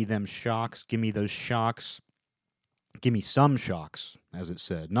shocks, give me them shocks, give me those shocks, give me some shocks, as it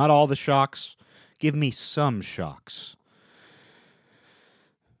said. Not all the shocks, give me some shocks.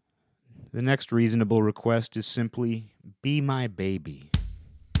 The next reasonable request is simply, be my baby.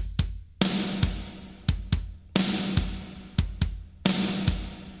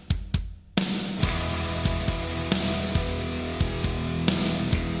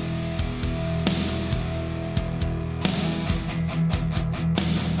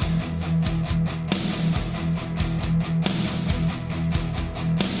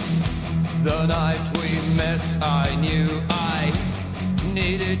 The night we met, I knew I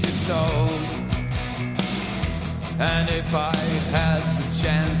needed you so. And if I had the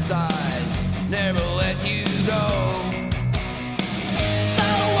chance, I'd never let you go. So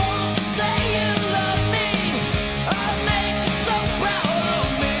won't you say you love me? I'll make you so proud of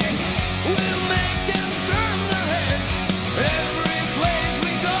me. We'll make them turn their heads every place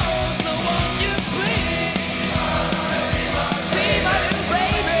we go. So won't you please be my little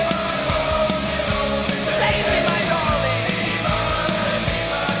baby? Save me, my darling.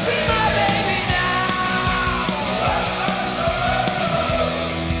 Be my baby now.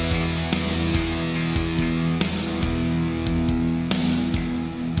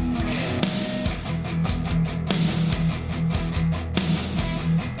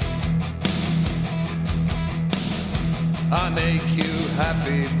 I make you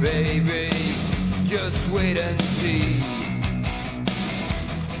happy, baby. Just wait and see.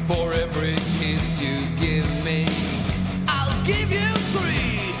 For every kiss you give me, I'll give you 3.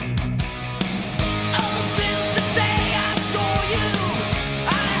 Oh, since the day I saw you,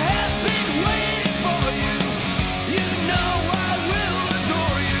 I have been waiting for you. You know I will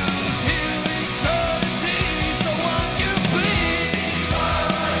adore you till eternity. So won't you please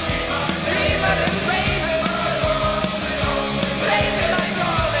be my little baby? Save me, my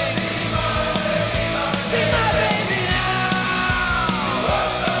darling. Be my baby now.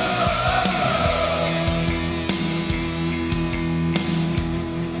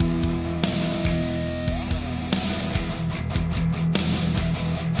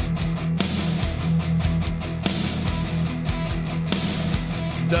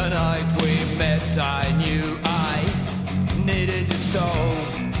 The night we met, I knew I needed you so.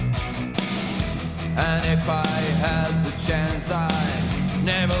 And if I had the chance, I'd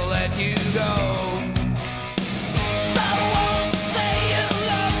never let you go. So won't you say you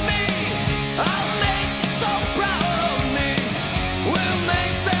love me? I'll make you so proud of me. We'll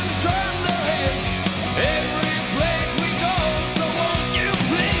make them turn their heads every place we go. So won't you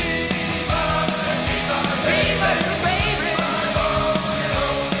please be my little baby?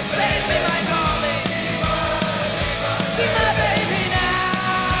 Save me, my darling. Be my baby now.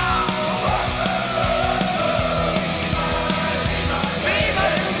 Be my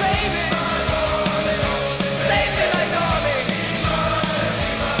little baby. Save me, my darling.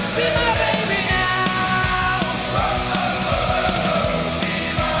 Be my baby now.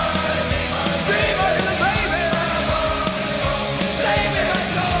 Be my little baby. Save me, my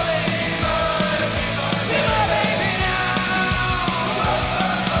darling. Be my baby now.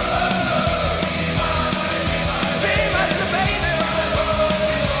 Be my little baby.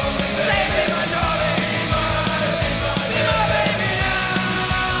 Save me, my darling. Be my baby now.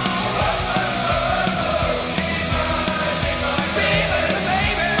 Be my little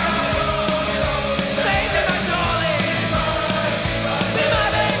baby. Save me, my darling. Be my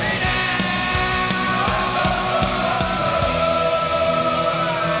baby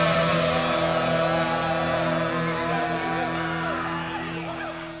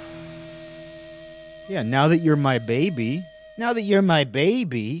Yeah, now that you're my baby,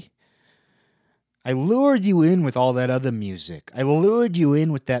 I lured you in with all that other music. I lured you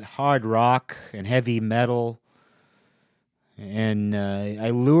in with that hard rock and heavy metal. And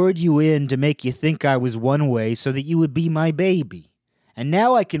I lured you in to make you think I was one way so that you would be my baby. And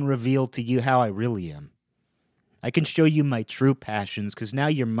now I can reveal to you how I really am. I can show you my true passions because now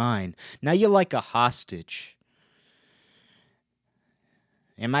you're mine. Now you're like a hostage.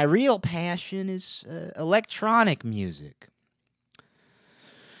 And my real passion is electronic music.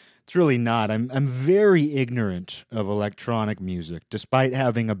 It's really not. I'm very ignorant of electronic music, despite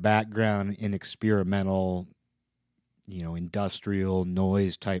having a background in experimental, industrial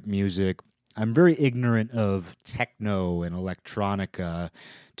noise type music. I'm very ignorant of techno and electronica.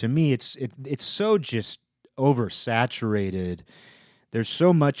 To me, it's so just oversaturated. There's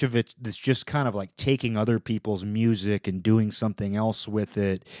so much of it that's just kind of like taking other people's music and doing something else with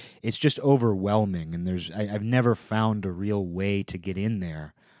it. It's just overwhelming, and I've never found a real way to get in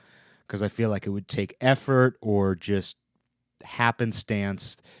there because I feel like it would take effort or just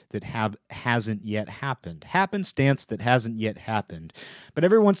happenstance that hasn't yet happened. Happenstance that hasn't yet happened. But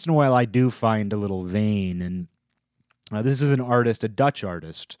every once in a while I do find a little vein, and this is an artist, a Dutch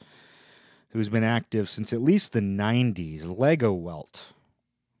artist, who's been active since at least the 90s, Lego Welt.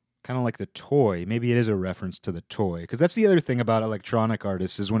 Kind of like the toy. Maybe it is a reference to the toy. Because that's the other thing about electronic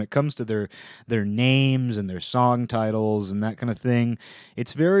artists is when it comes to their names and their song titles and that kind of thing,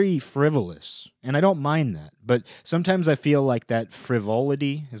 it's very frivolous. And I don't mind that. But sometimes I feel like that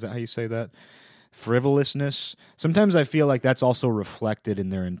frivolity, is that how you say that? Frivolousness. Sometimes I feel like that's also reflected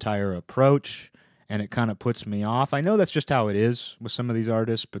in their entire approach, and it kind of puts me off. I know that's just how it is with some of these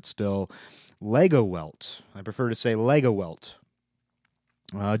artists, but still, Lego Welt. I prefer to say Lego Welt.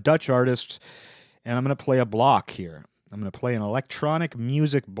 Dutch artist, and I'm going to play a block here. I'm going to play an electronic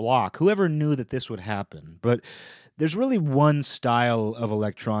music block. Whoever knew that this would happen? But there's really one style of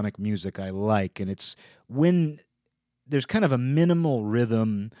electronic music I like, and it's when there's kind of a minimal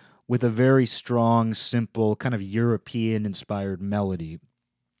rhythm with a very strong, simple, kind of European-inspired melody.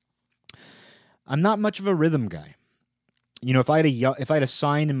 I'm not much of a rhythm guy. If I had a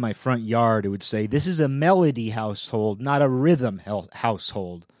sign in my front yard, it would say, "This is a melody household, not a rhythm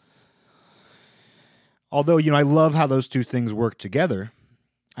household." Although, I love how those two things work together.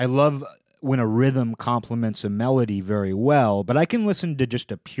 I love when a rhythm complements a melody very well, but I can listen to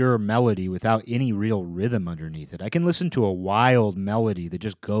just a pure melody without any real rhythm underneath it. I can listen to a wild melody that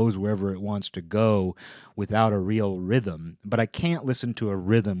just goes wherever it wants to go without a real rhythm, but I can't listen to a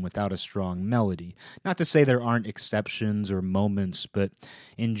rhythm without a strong melody. Not to say there aren't exceptions or moments, but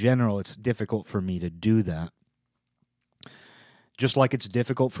in general, it's difficult for me to do that. Just like it's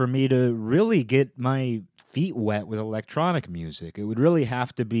difficult for me to really get my feet wet with electronic music. It would really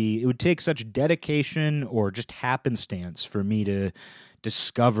have to be, it would take such dedication or just happenstance for me to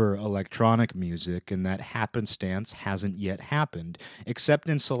discover electronic music, and that happenstance hasn't yet happened, except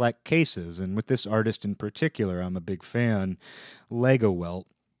in select cases. And with this artist in particular, I'm a big fan, Lego Welt,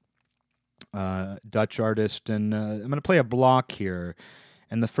 Dutch artist, and I'm going to play a block here.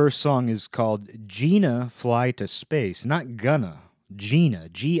 And the first song is called Gina Fly to Space. Not Gonna, Gina,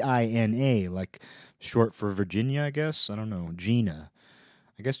 Gina, like short for Virginia, I guess. I don't know, Gina.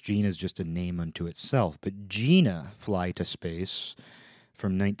 I guess Gina is just a name unto itself. But Gina Fly to Space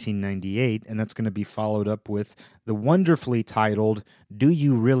from 1998, and that's going to be followed up with the wonderfully titled Do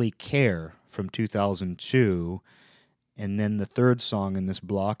You Really Care from 2002. And then the third song in this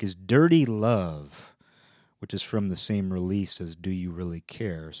block is Dirty Love, which is from the same release as Do You Really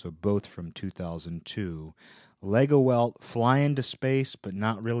Care, so both from 2002. Lego Welt, flying to space, but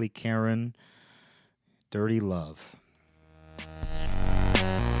not really caring. Dirty Love.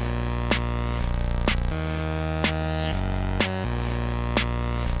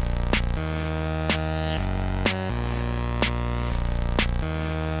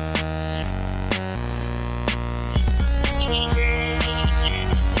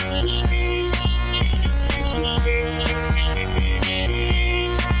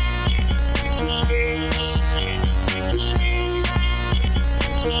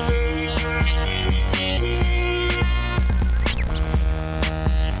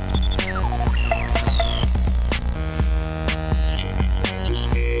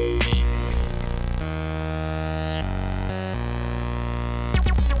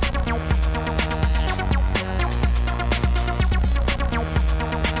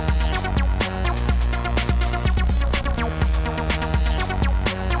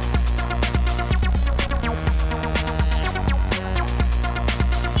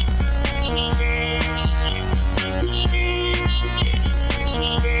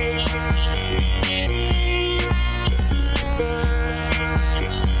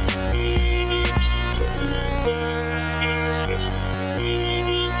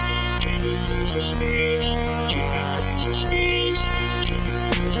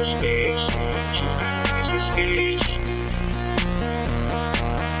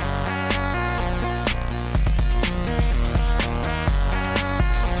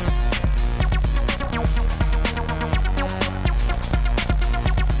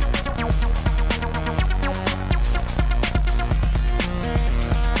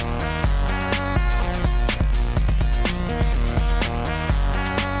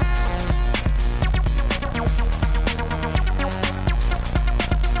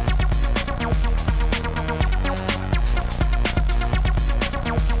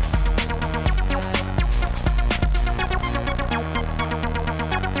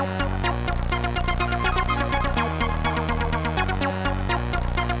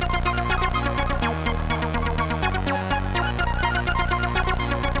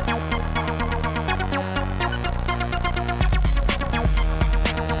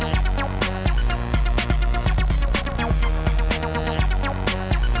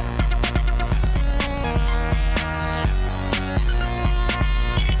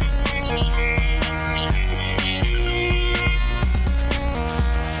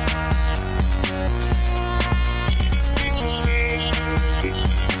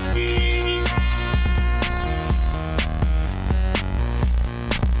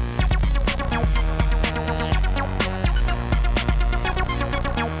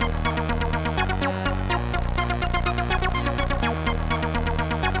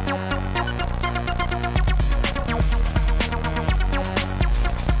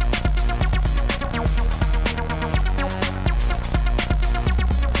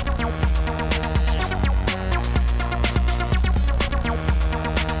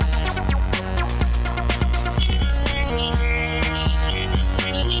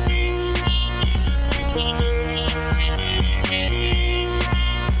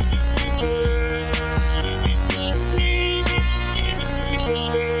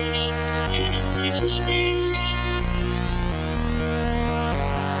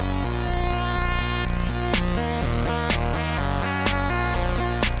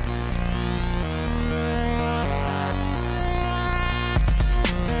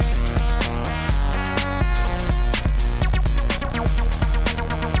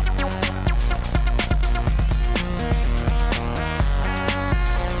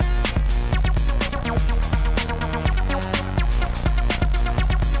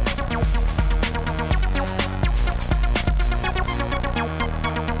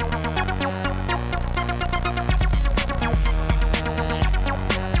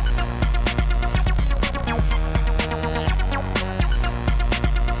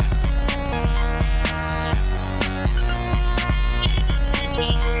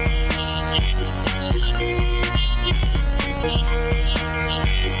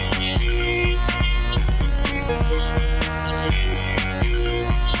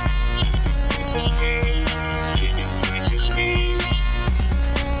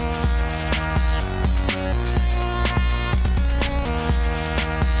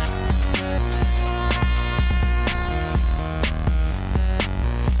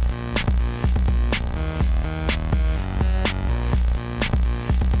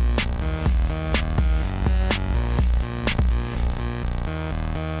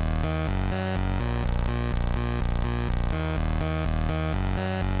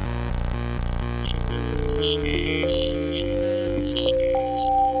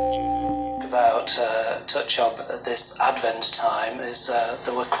 Touch on at this Advent time is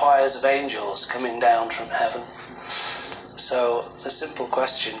there were choirs of angels coming down from heaven. So a simple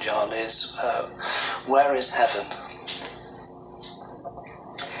question, John, is where is heaven?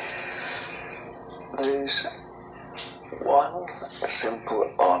 There is one simple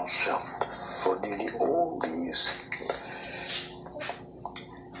answer for nearly all these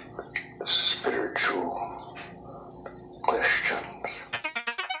spiritual questions.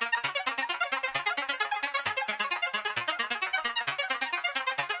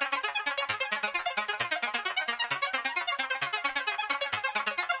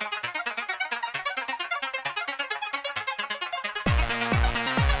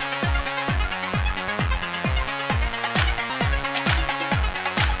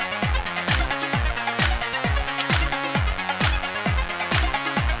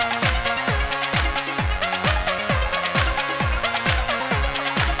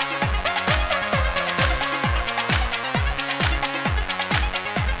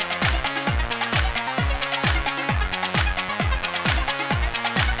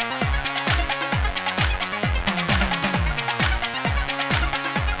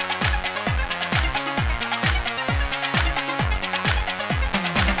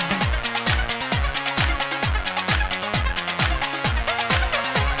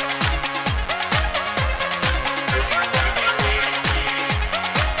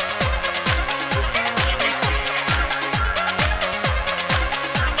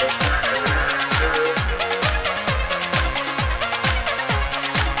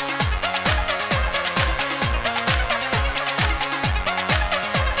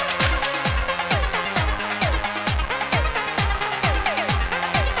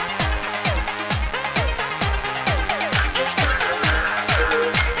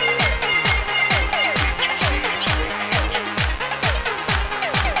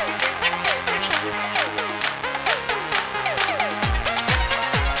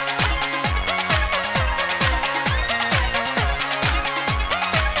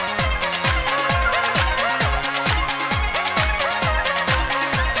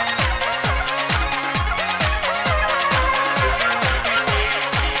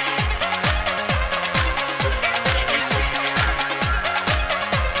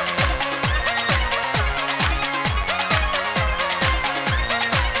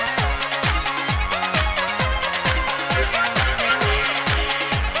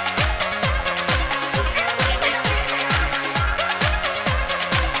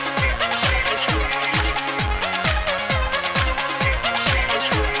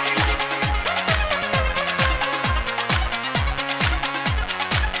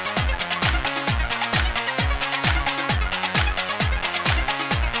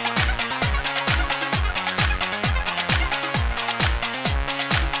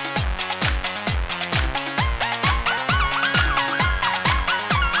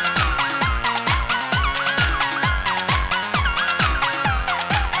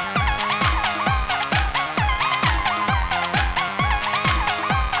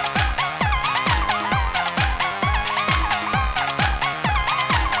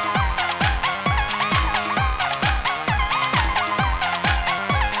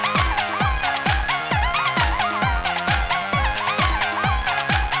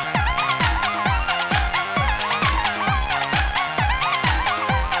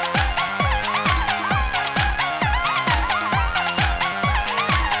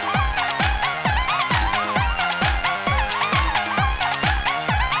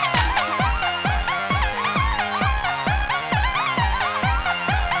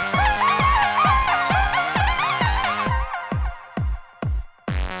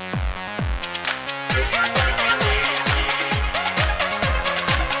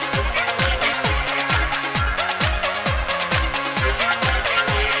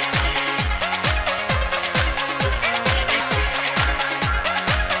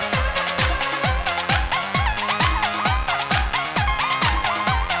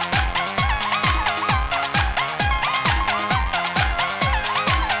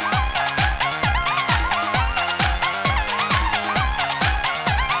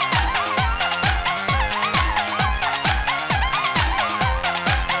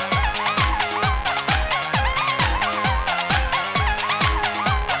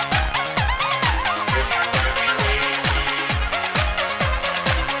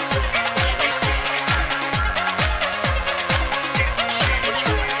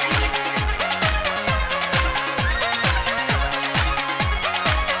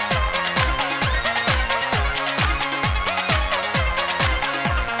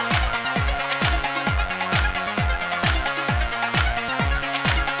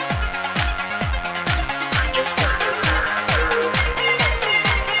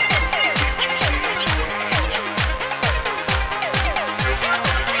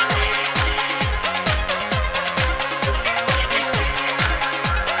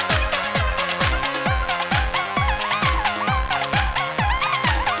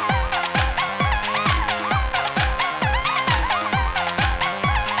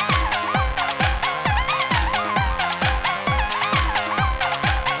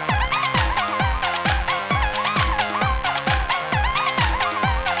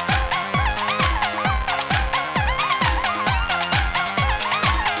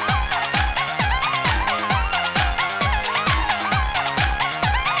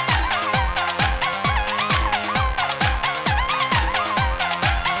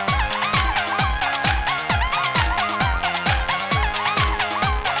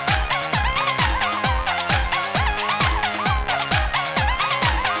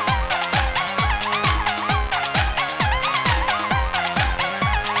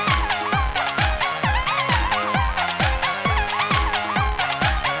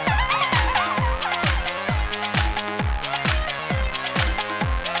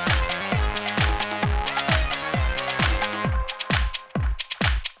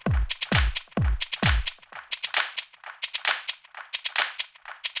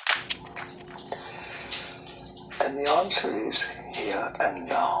 answer is here and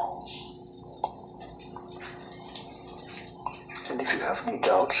now. And if you have any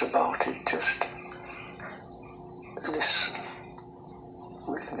doubts about it, just listen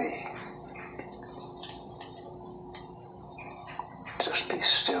with me. Just be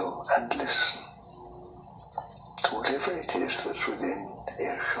still and listen to whatever it is that's within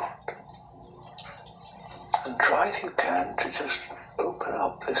earshot. And try if you can to just open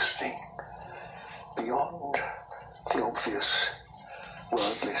up listening beyond the obvious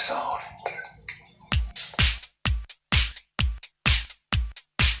worldly sound.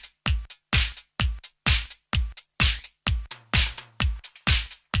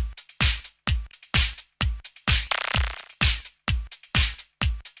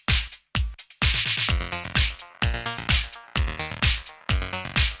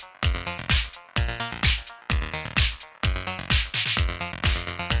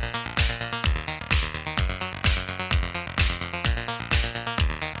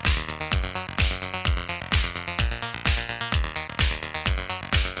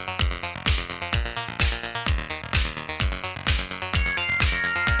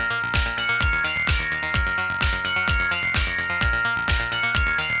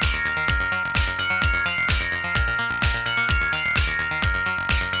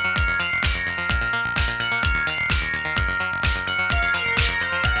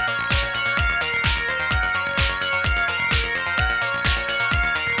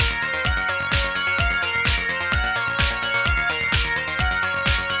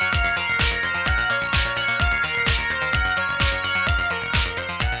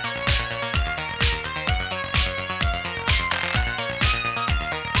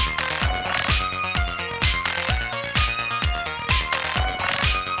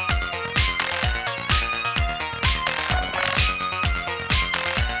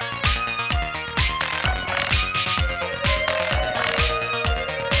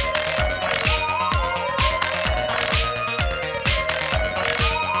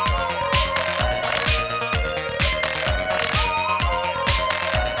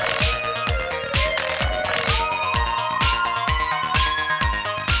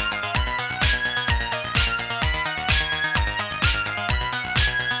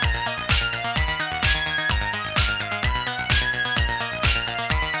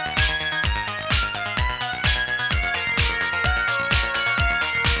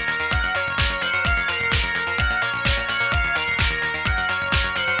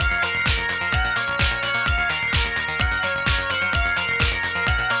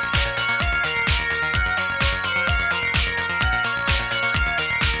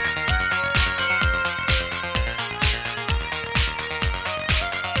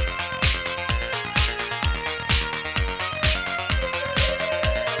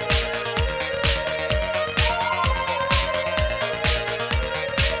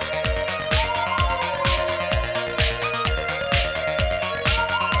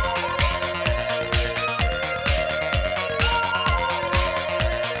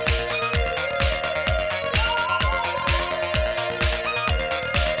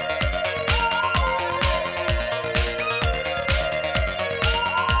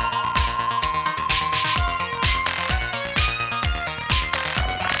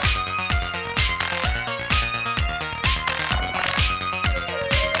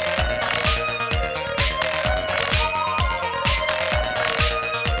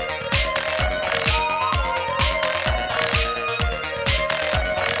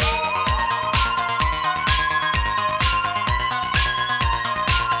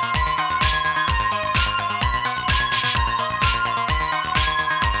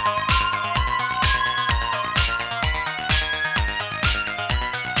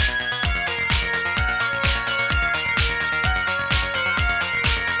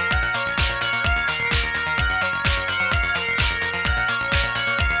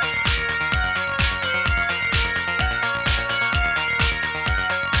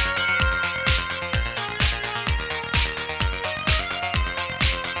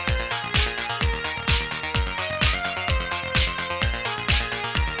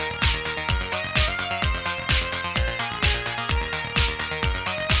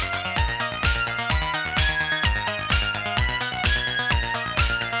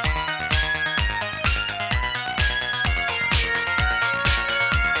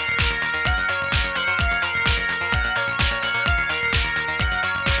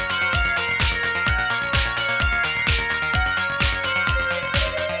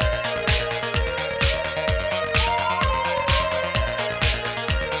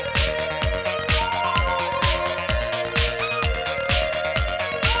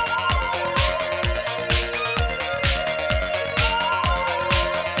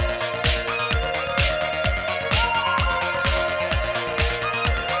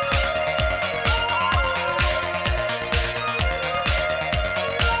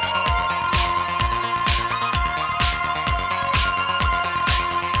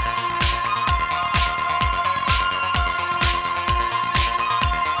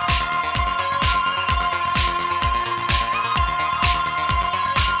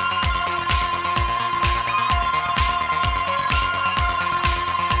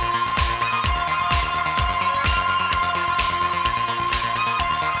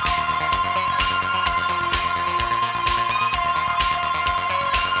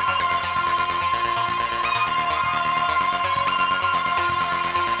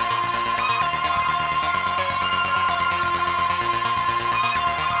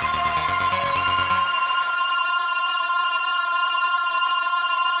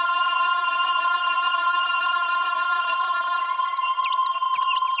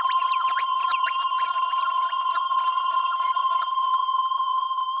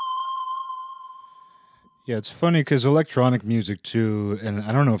 Yeah, it's funny because electronic music too, and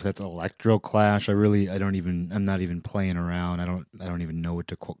I don't know if that's electroclash. I'm not even playing around. I don't even know what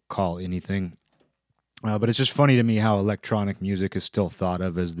to call anything. But it's just funny to me how electronic music is still thought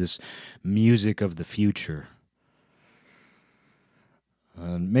of as this music of the future.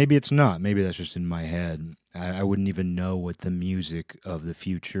 Maybe it's not. Maybe that's just in my head. I wouldn't even know what the music of the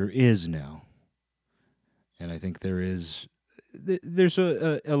future is now. And I think there's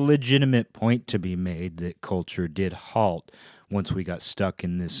a legitimate point to be made that culture did halt once we got stuck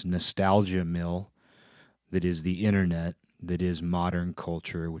in this nostalgia mill that is the internet, that is modern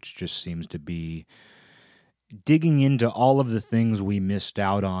culture, which just seems to be digging into all of the things we missed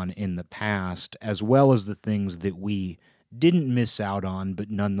out on in the past, as well as the things that we didn't miss out on, but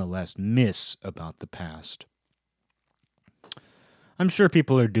nonetheless miss about the past. I'm sure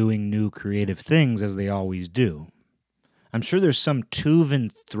people are doing new creative things as they always do. I'm sure there's some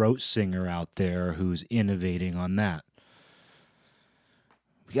Tuvan throat singer out there who's innovating on that.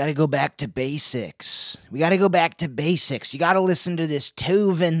 We got to go back to basics. You got to listen to this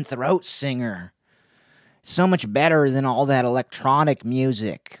Tuvan throat singer. So much better than all that electronic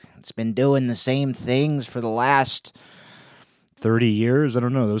music. It's been doing the same things for the last 30 years. I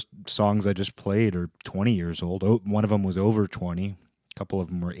don't know. Those songs I just played are 20 years old. One of them was over 20. A couple of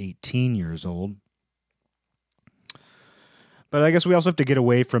them were 18 years old. But I guess we also have to get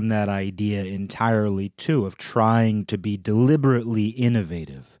away from that idea entirely, too, of trying to be deliberately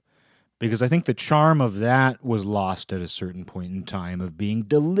innovative. Because I think the charm of that was lost at a certain point in time, of being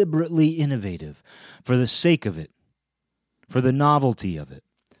deliberately innovative for the sake of it, for the novelty of it.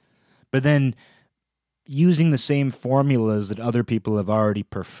 But then using the same formulas that other people have already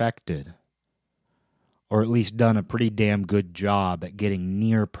perfected, or at least done a pretty damn good job at getting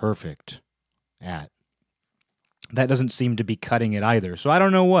near perfect at. That doesn't seem to be cutting it either. So I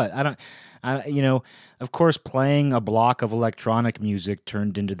don't know what. Of course, playing a block of electronic music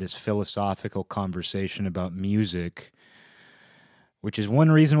turned into this philosophical conversation about music, which is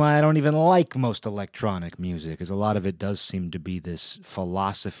one reason why I don't even like most electronic music, is a lot of it does seem to be this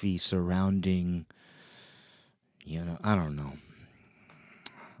philosophy surrounding, I don't know.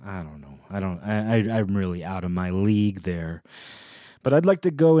 I'm really out of my league there. But I'd like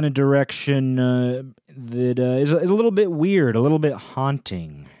to go in a direction that is a little bit weird, a little bit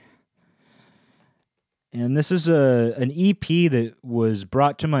haunting. And this is an EP that was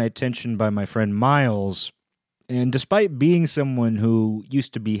brought to my attention by my friend Miles. And despite being someone who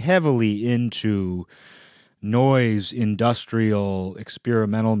used to be heavily into noise, industrial,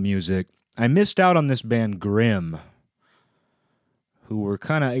 experimental music, I missed out on this band Grimm, who were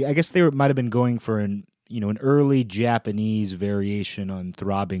kind of, I guess they might have been going for an early Japanese variation on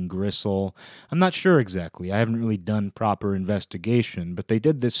Throbbing Gristle. I'm not sure exactly. I haven't really done proper investigation, but they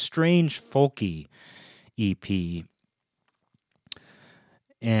did this strange folky EP.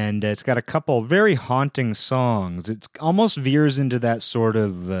 And it's got a couple very haunting songs. It almost veers into that sort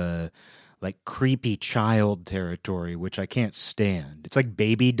of like creepy child territory, which I can't stand. It's like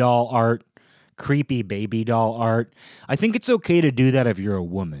baby doll art, creepy baby doll art. I think it's okay to do that if you're a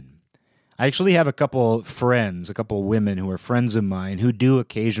woman. I actually have a couple women who are friends of mine who do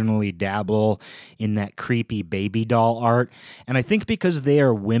occasionally dabble in that creepy baby doll art. And I think because they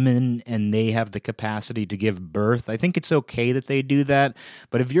are women and they have the capacity to give birth, I think it's okay that they do that.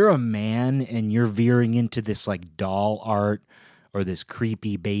 But if you're a man and you're veering into this like doll art or this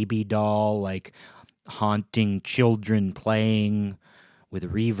creepy baby doll, like haunting children playing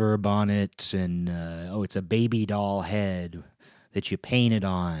with reverb on it and, it's a baby doll head that you painted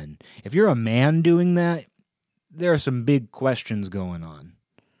on. If you're a man doing that, there are some big questions going on.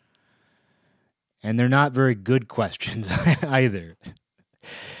 And they're not very good questions either.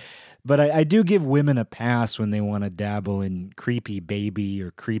 But I do give women a pass when they want to dabble in creepy baby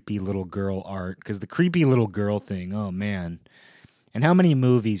or creepy little girl art, because the creepy little girl thing, oh man. And how many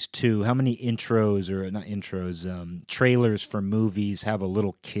movies, too, how many trailers for movies have a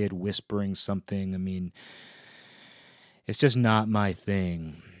little kid whispering something? I mean, it's just not my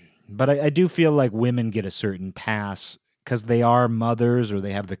thing. But I do feel like women get a certain pass because they are mothers or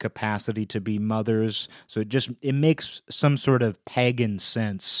they have the capacity to be mothers. So it makes some sort of pagan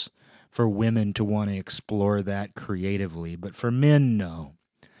sense for women to want to explore that creatively. But for men, no.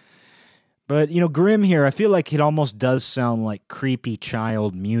 But, Grimm here, I feel like it almost does sound like creepy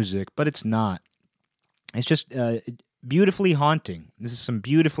child music, but it's not. It's just beautifully haunting. This is some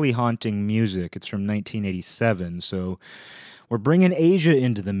beautifully haunting music. It's from 1987, so we're bringing Asia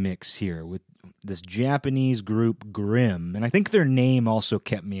into the mix here with this Japanese group Grimm, and I think their name also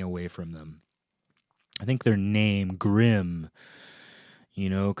kept me away from them. I think their name, Grimm,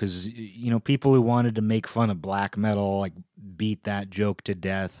 Because people who wanted to make fun of black metal like beat that joke to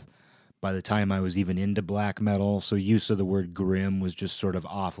death by the time I was even into black metal. So use of the word grim was just sort of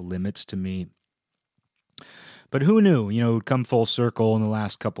off limits to me. But who knew? It would come full circle in the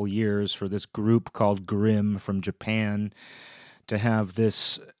last couple years for this group called Grimm from Japan to have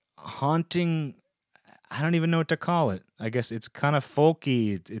this haunting, I don't even know what to call it. I guess it's kind of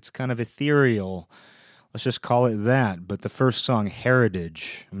folky, it's kind of ethereal. Let's just call it that. But the first song,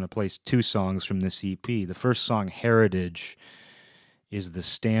 Heritage, I'm going to play 2 songs from this EP. The first song, Heritage, is the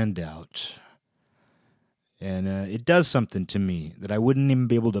standout. And it does something to me that I wouldn't even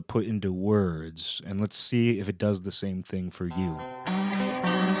be able to put into words. And let's see if it does the same thing for you. I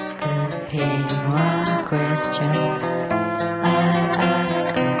asked him one question. I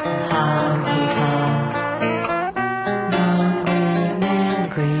asked how he had. No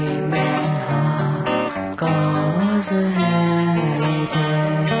green man, how goes the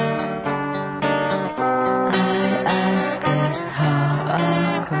heritage. I asked her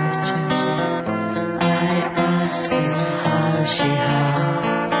a question. I asked her how she had.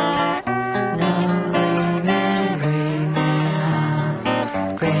 No green man,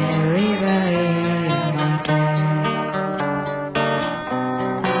 Grey River in my game.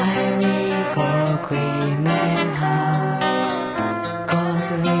 I recall Green Man cause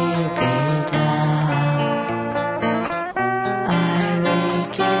we beat down. I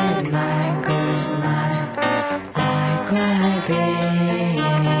regain my good life. I cry baby.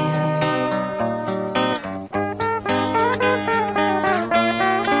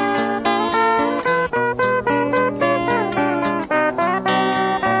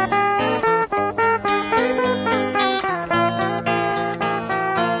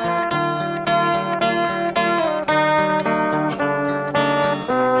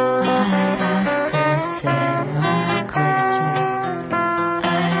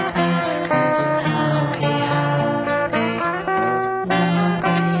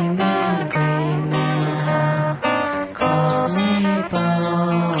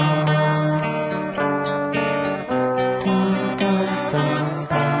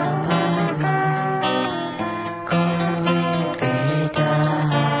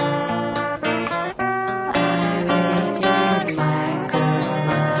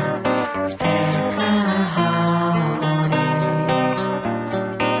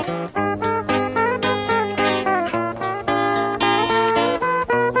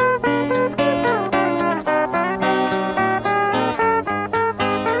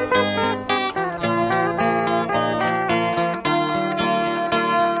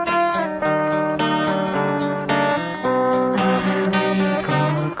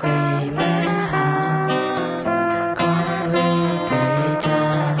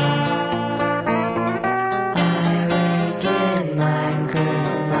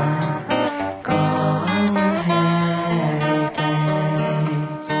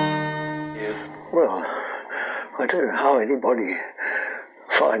 Well, I don't know how anybody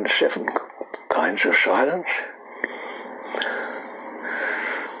finds 7 kinds of silence.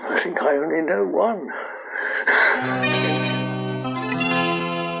 I think I only know one.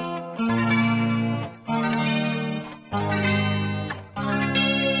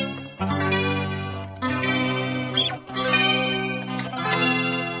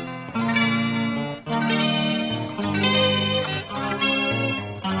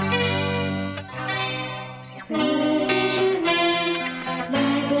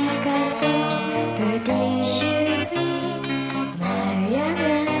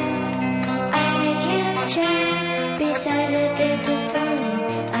 Beside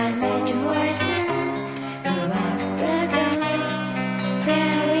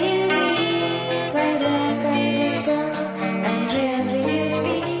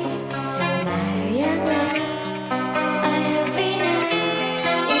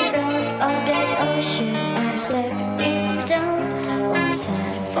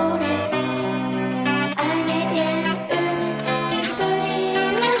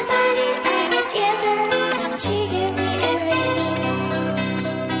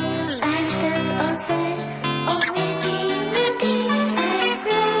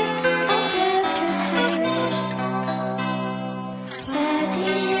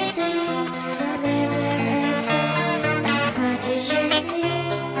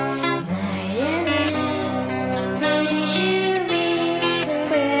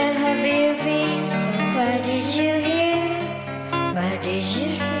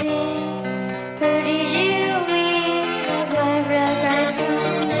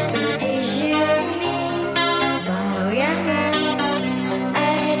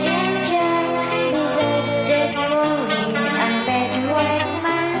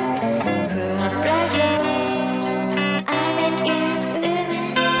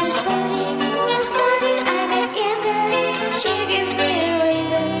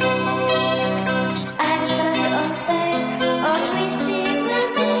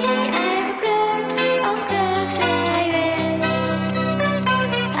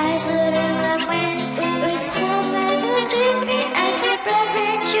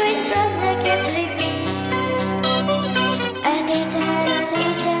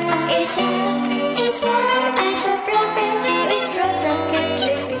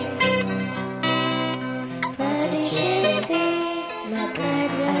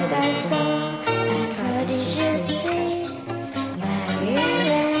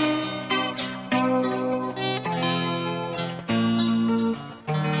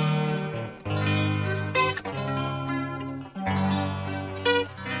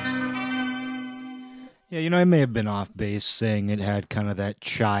Yeah, I may have been off base saying it had kind of that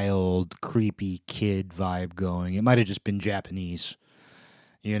child, creepy kid vibe going. It might have just been Japanese.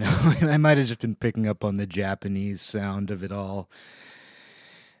 I might have just been picking up on the Japanese sound of it all.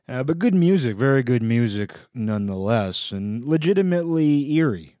 But good music, very good music nonetheless, and legitimately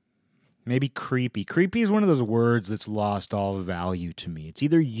eerie. Maybe creepy. Creepy is one of those words that's lost all value to me. It's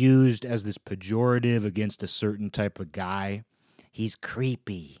either used as this pejorative against a certain type of guy. He's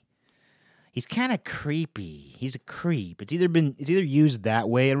creepy. He's kind of creepy. He's a creep. It's either used that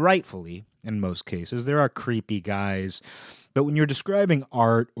way, and rightfully, in most cases, there are creepy guys. But when you're describing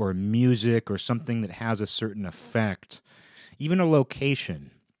art or music or something that has a certain effect, even a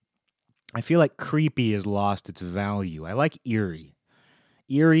location, I feel like creepy has lost its value. I like eerie.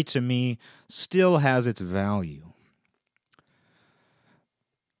 Eerie to me still has its value.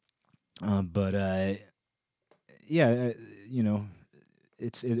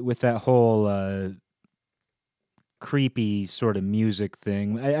 It's with that whole creepy sort of music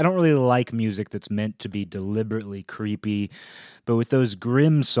thing. I don't really like music that's meant to be deliberately creepy, but with those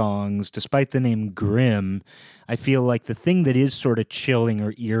grim songs, despite the name grim, I feel like the thing that is sort of chilling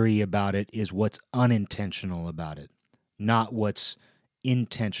or eerie about it is what's unintentional about it, not what's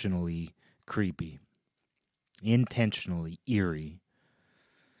intentionally creepy, intentionally eerie.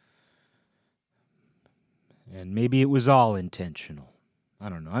 And maybe it was all intentional. I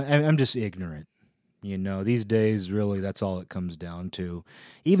don't know. I'm just ignorant. These days, really, that's all it comes down to.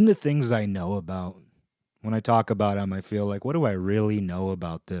 Even the things I know about, when I talk about them, I feel like, what do I really know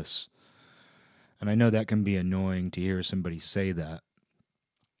about this? And I know that can be annoying to hear somebody say that.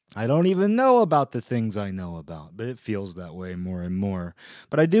 I don't even know about the things I know about, but it feels that way more and more.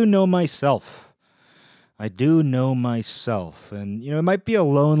 But I do know myself. And, it might be a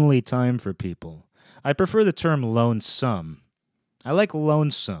lonely time for people. I prefer the term lonesome. I like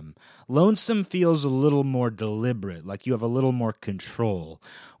lonesome. Lonesome feels a little more deliberate, like you have a little more control,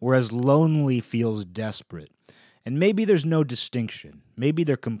 whereas lonely feels desperate. And maybe there's no distinction. Maybe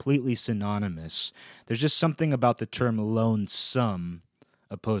they're completely synonymous. There's just something about the term lonesome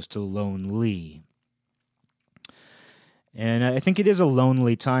opposed to lonely. And I think it is a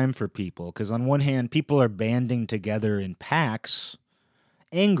lonely time for people, because on one hand, people are banding together in packs,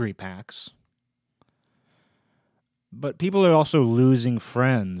 angry packs. But people are also losing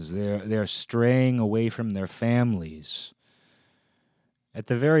friends. They're straying away from their families. At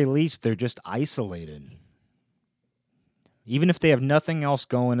the very least, they're just isolated. Even if they have nothing else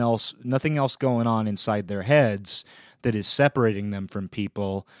going on inside their heads that is separating them from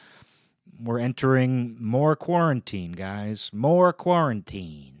people, we're entering more quarantine, guys. More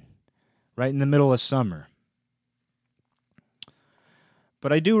quarantine. Right in the middle of summer.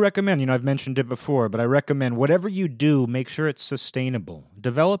 But I do recommend, I've mentioned it before, but I recommend whatever you do, make sure it's sustainable.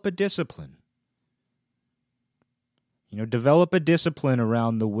 Develop a discipline. Develop a discipline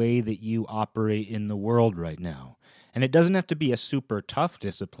around the way that you operate in the world right now. And it doesn't have to be a super tough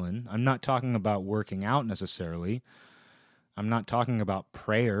discipline. I'm not talking about working out necessarily. I'm not talking about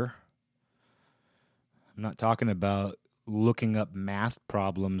prayer. I'm not talking about looking up math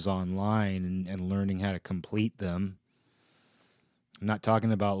problems online and learning how to complete them. I'm not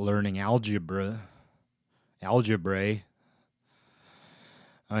talking about learning algebra.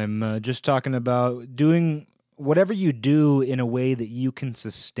 I'm just talking about doing whatever you do in a way that you can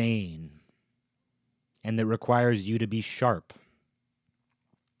sustain and that requires you to be sharp.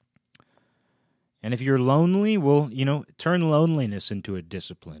 And if you're lonely, well, turn loneliness into a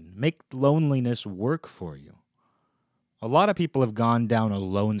discipline. Make loneliness work for you. A lot of people have gone down a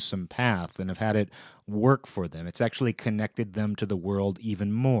lonesome path and have had it work for them. It's actually connected them to the world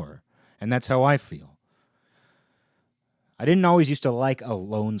even more. And that's how I feel. I didn't always used to like a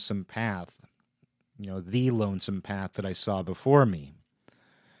lonesome path, the lonesome path that I saw before me.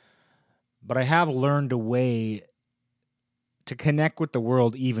 But I have learned a way to connect with the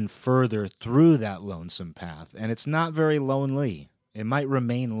world even further through that lonesome path. And it's not very lonely. It might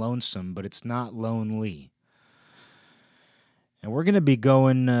remain lonesome, but it's not lonely. And we're going to be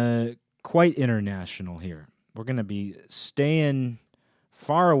going quite international here. We're going to be staying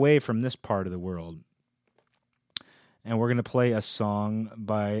far away from this part of the world. And we're going to play a song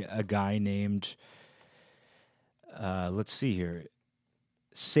by a guy named, let's see here,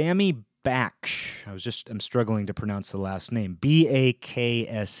 Sammy Baksh. I'm struggling to pronounce the last name.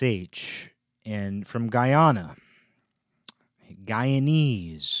 Baksh. And from Guyana.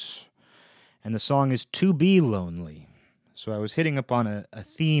 Guyanese. And the song is To Be Lonely. So I was hitting up on a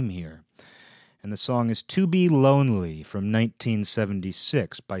theme here. And the song is To Be Lonely from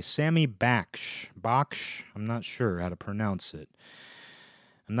 1976 by Sammy Baksh. Baksh? I'm not sure how to pronounce it.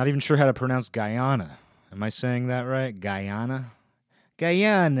 I'm not even sure how to pronounce Guyana. Am I saying that right? Guyana?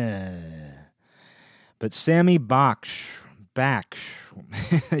 Guyana. But Sammy Baksh. I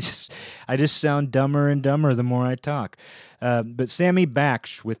just sound dumber and dumber the more I talk. But Sammy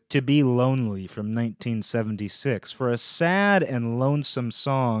Baksh with To Be Lonely from 1976. For a sad and lonesome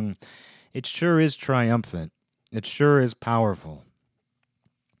song, it sure is triumphant. It sure is powerful.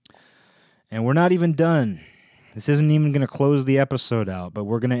 And we're not even done. This isn't even going to close the episode out, but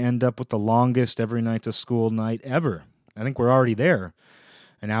we're going to end up with the longest Every Night to School night ever. I think we're already there.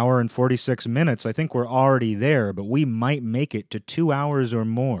 An hour and 46 minutes. I think we're already there, but we might make it to 2 hours or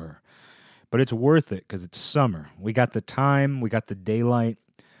more. But it's worth it because it's summer. We got the time, we got the daylight,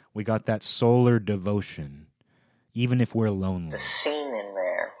 we got that solar devotion, even if we're lonely. The scene in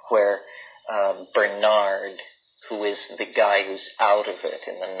there where Bernard, who is the guy who's out of it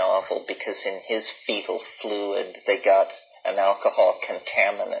in the novel, because in his fetal fluid they got an alcohol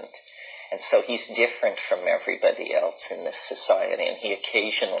contaminant. And so he's different from everybody else in this society, and he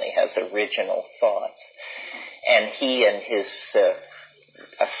occasionally has original thoughts. And he and his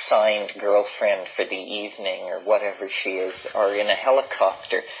assigned girlfriend for the evening, or whatever she is, are in a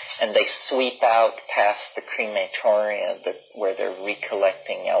helicopter, and they sweep out past the crematoria where they're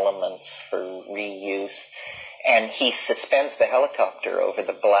recollecting elements for reuse. And he suspends the helicopter over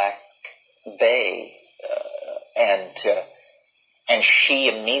the Black Bay, and she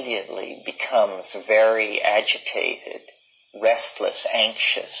immediately becomes very agitated, restless,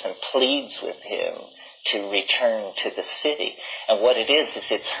 anxious, and pleads with him to return to the city. And what it is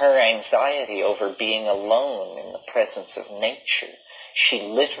it's her anxiety over being alone in the presence of nature. She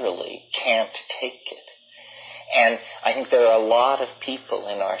literally can't take it. And I think there are a lot of people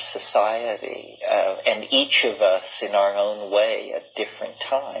in our society, and each of us in our own way at different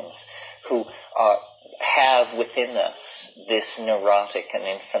times, who have within us this neurotic and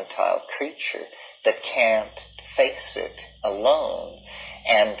infantile creature that can't face it alone,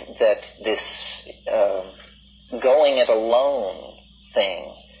 and that this going it alone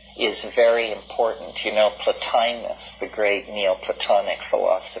thing is very important. You know, Plotinus, the great Neoplatonic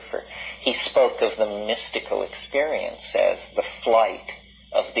philosopher, he spoke of the mystical experience as the flight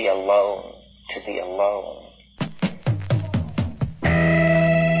of the alone to the alone.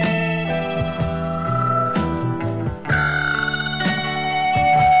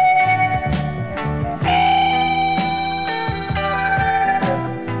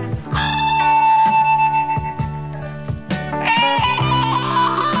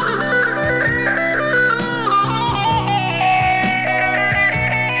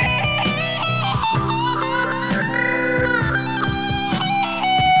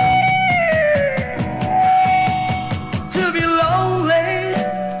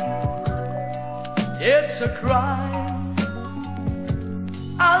 A crime.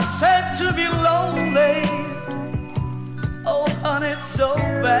 I said to be lonely. Oh, honey, it's so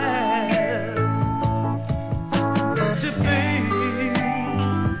bad to be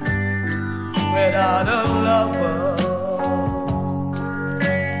without a lover.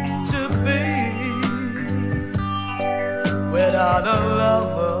 To be without a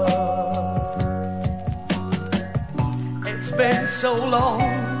lover. It's been so long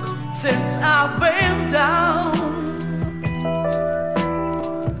since I've been down.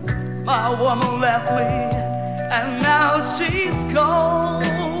 My woman left me, and now she's gone.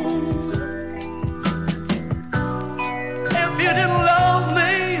 If you didn't love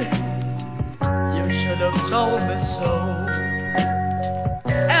me, you should have told me so.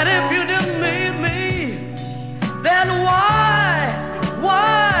 And if you didn't need me, then why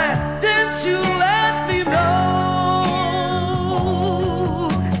didn't you let me know?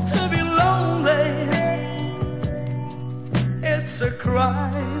 It's a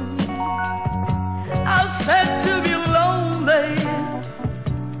crime. I said to be lonely.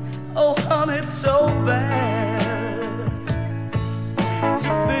 Oh, honey, it's so bad to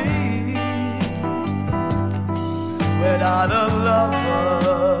be without a lover.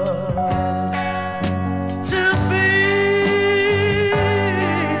 To be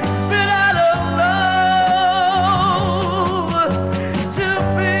without a love. To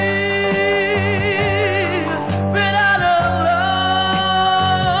be without a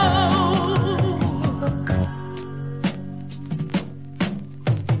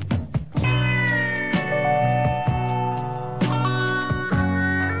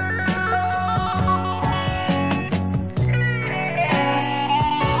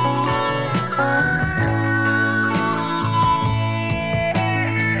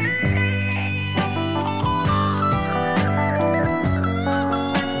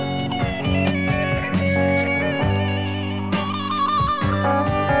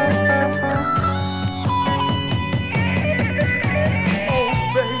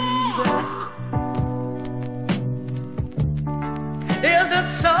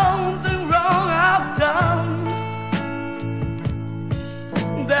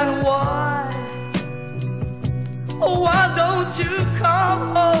and why don't you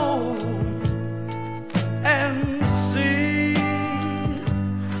come home and see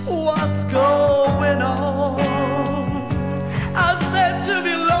what's going on? I said to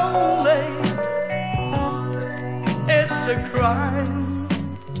be lonely, it's a crime.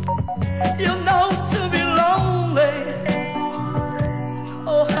 You know, to be lonely,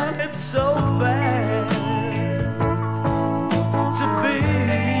 oh, and it's so bad to be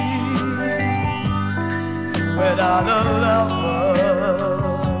without a lover,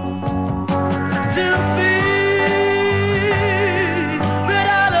 to be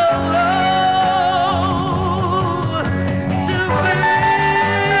without a love, to be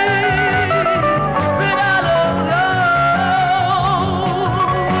without a love,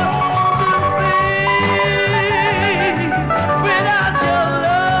 to be without your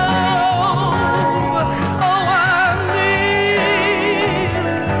love. Oh, I need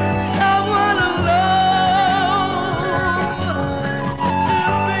someone to love, to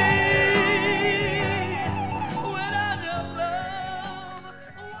be without your love.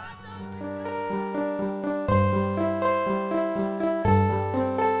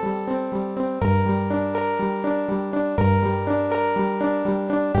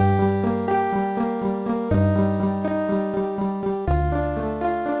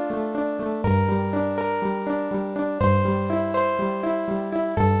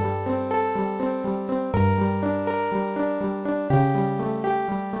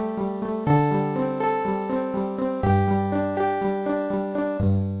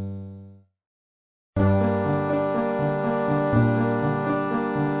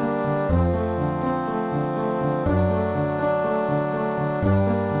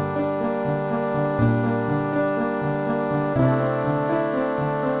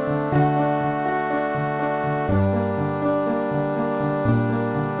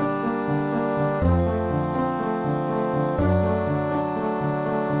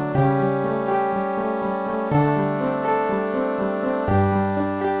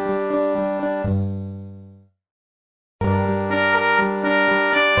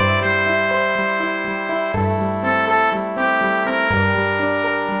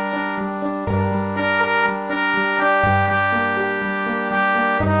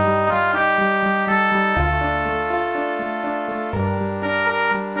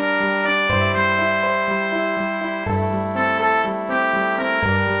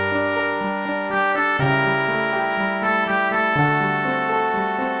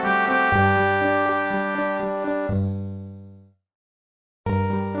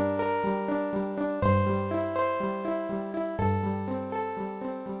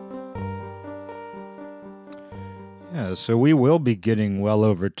 Yeah, so we will be getting well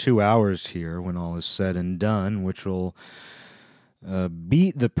over 2 hours here when all is said and done, which will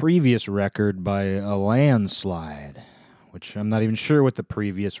beat the previous record by a landslide, which I'm not even sure what the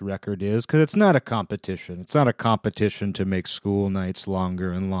previous record is, because it's not a competition. It's not a competition to make school nights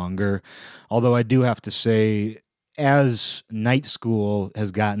longer and longer, although I do have to say, as night school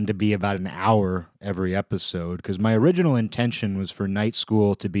has gotten to be about an hour every episode, because my original intention was for night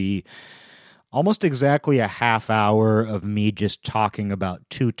school to be almost exactly a half hour of me just talking about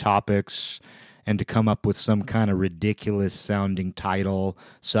two topics and to come up with some kind of ridiculous sounding title,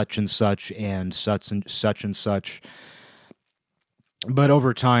 such and such and such and such and such. But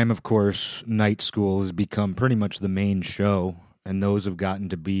over time, of course, night school has become pretty much the main show, and those have gotten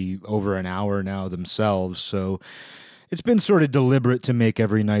to be over an hour now themselves. So it's been sort of deliberate to make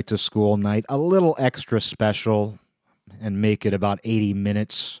every night's a school night a little extra special and make it about 80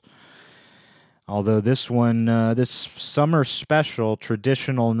 minutes. Although this one, this summer special,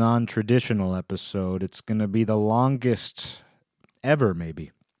 traditional, non-traditional episode, it's going to be the longest ever,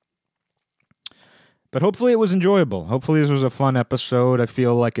 maybe. But hopefully it was enjoyable. Hopefully this was a fun episode. I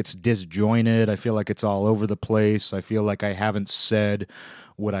feel like it's disjointed. I feel like it's all over the place. I feel like I haven't said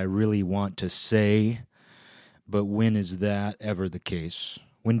what I really want to say. But when is that ever the case?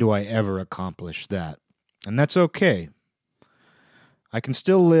 When do I ever accomplish that? And that's okay. I can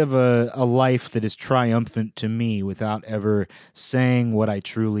still live a life that is triumphant to me without ever saying what I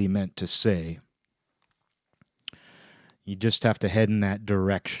truly meant to say. You just have to head in that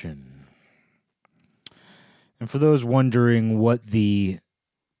direction. And for those wondering what the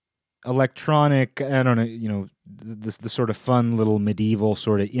electronic, I don't know, the sort of fun little medieval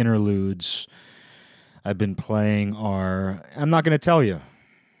sort of interludes I've been playing are, I'm not going to tell you.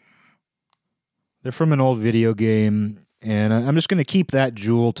 They're from an old video game, and I'm just going to keep that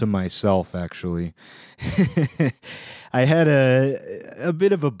jewel to myself, actually. I had a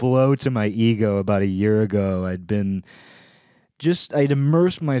bit of a blow to my ego about a year ago. I'd been I'd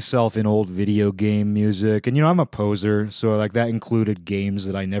immerse myself in old video game music. And, I'm a poser, so like that included games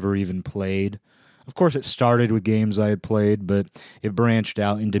that I never even played. Of course, it started with games I had played, but it branched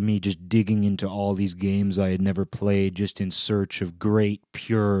out into me just digging into all these games I had never played, just in search of great,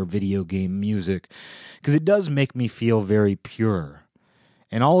 pure video game music. Because it does make me feel very pure.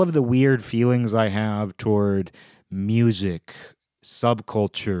 And all of the weird feelings I have toward music,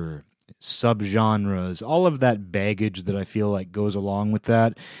 subculture, subgenres, all of that baggage that I feel like goes along with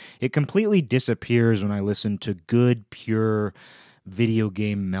that, it completely disappears when I listen to good, pure video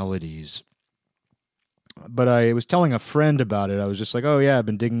game melodies. But I was telling a friend about it. I was just like, oh yeah, I've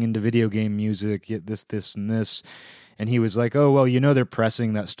been digging into video game music, this, and this. And he was like, oh, well, they're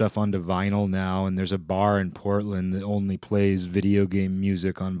pressing that stuff onto vinyl now, and there's a bar in Portland that only plays video game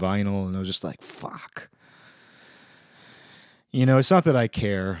music on vinyl. And I was just like, fuck. It's not that I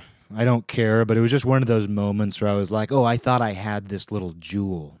care. I don't care, but it was just one of those moments where I was like, oh, I thought I had this little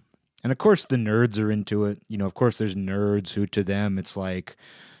jewel. And of course the nerds are into it. Of course there's nerds who to them it's like,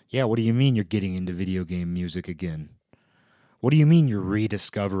 yeah, what do you mean you're getting into video game music again? What do you mean you're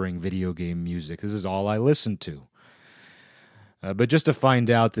rediscovering video game music? This is all I listen to. But just to find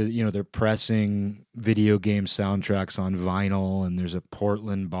out that, they're pressing video game soundtracks on vinyl, and there's a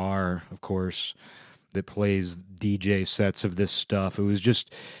Portland bar, of course, that plays DJ sets of this stuff. It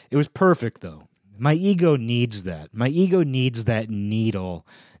was perfect, though. My ego needs that. My ego needs that needle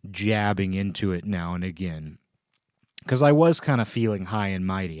jabbing into it now and again. Because I was kind of feeling high and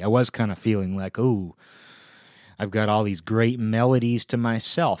mighty. I was kind of feeling like, ooh, I've got all these great melodies to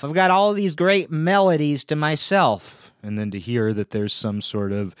myself. I've got all these great melodies to myself. And then to hear that there's some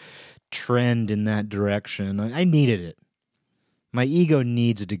sort of trend in that direction, I needed it. My ego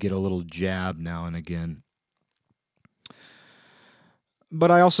needs to get a little jab now and again. But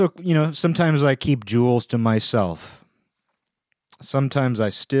I also, sometimes I keep jewels to myself. Sometimes I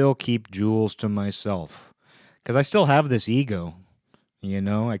still keep jewels to myself. Because I still have this ego,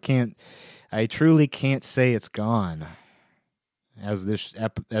 I truly can't say it's gone. As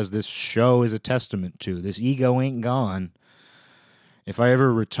this show is a testament to, this ego ain't gone. If I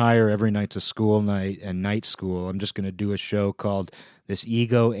ever retire every night's a school night and night school, I'm just going to do a show called This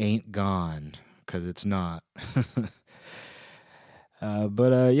Ego Ain't Gone, because it's not.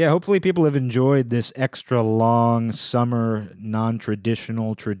 But hopefully people have enjoyed this extra long summer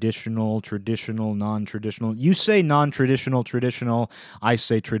non-traditional, traditional, non-traditional. You say non-traditional, traditional. I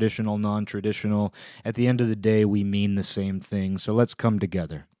say traditional, non-traditional. At the end of the day, we mean the same thing. So let's come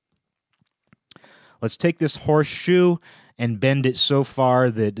together. Let's take this horseshoe and bend it so far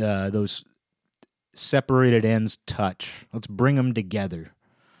that those separated ends touch. Let's bring them together.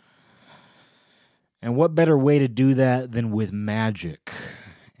 And what better way to do that than with magic?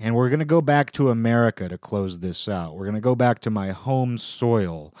 And we're going to go back to America to close this out. We're going to go back to my home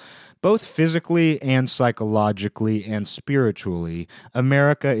soil. Both physically and psychologically and spiritually,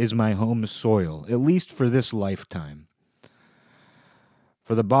 America is my home soil, at least for this lifetime.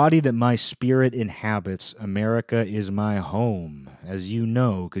 For the body that my spirit inhabits, America is my home, as you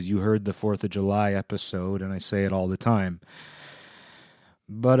know, because you heard the 4th of July episode, and I say it all the time.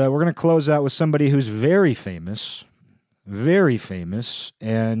 But we're going to close out with somebody who's very famous,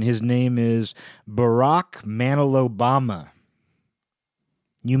 and his name is Barack Manilow Obama.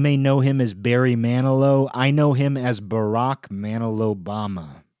 You may know him as Barry Manilow. I know him as Barack Manilow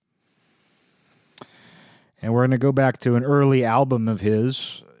Obama. And we're going to go back to an early album of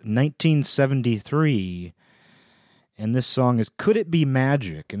his, 1973. And this song is Could It Be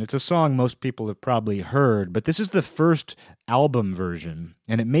Magic? And it's a song most people have probably heard, but this is the first album version,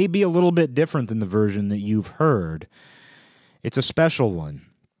 and it may be a little bit different than the version that you've heard. It's a special one.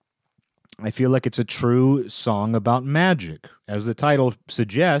 I feel like it's a true song about magic, as the title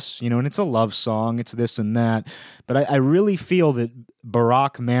suggests, and it's a love song, it's this and that, but I really feel that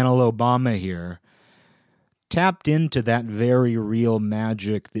Barack Manilow Obama here tapped into that very real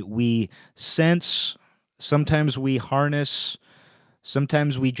magic that we sense. Sometimes we harness,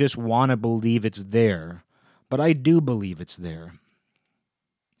 sometimes we just want to believe it's there, but I do believe it's there.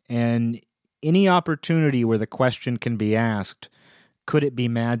 And any opportunity where the question can be asked, could it be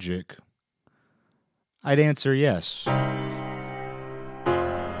magic? I'd answer yes.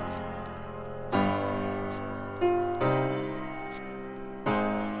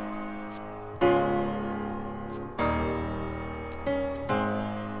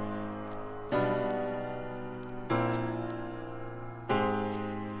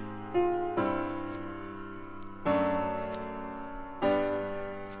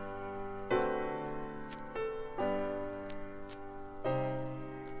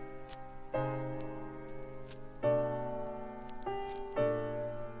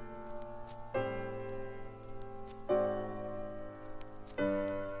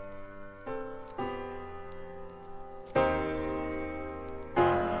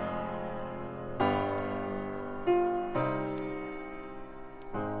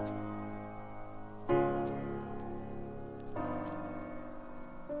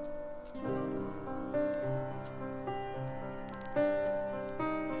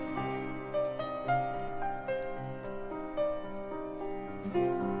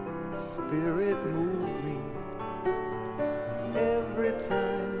 Spirit move me every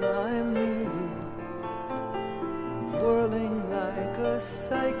time I'm near you, whirling like a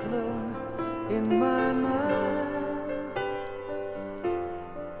cyclone in my mind.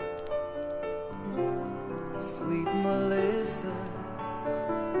 Sweet Melissa,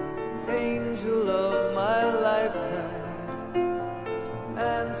 angel of my lifetime,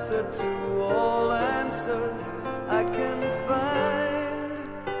 answer to all answers I can find.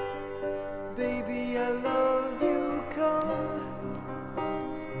 Baby, I love you,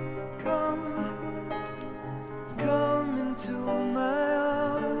 come into my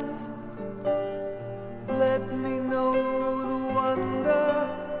arms. Let me know the wonder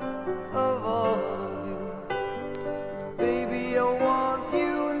of all of you. Baby, I want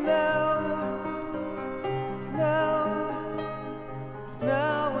you now,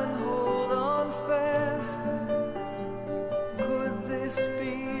 and hold on fast. Could this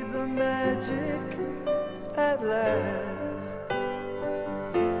be the magic at last?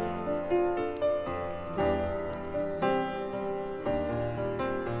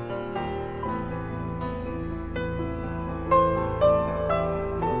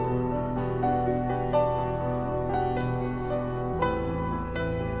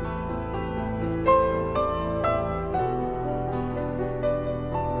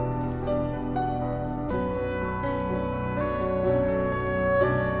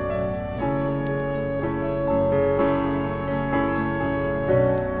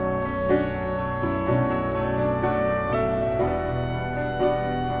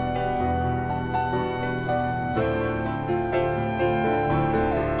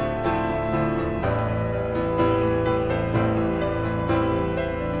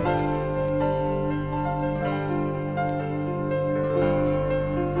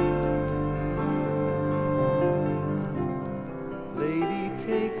 Lady,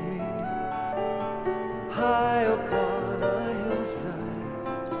 take me high upon a hillside,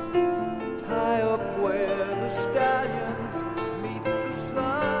 high up where the stallion meets the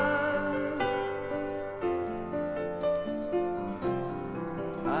sun.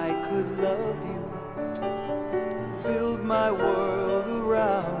 I could love you, build my world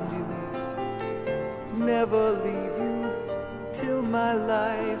around you, never leave you till my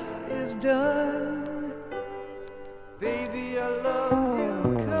life is done. Baby, I love you,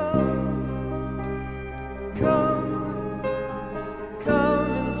 come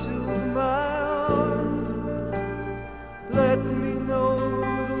into my arms. Let me know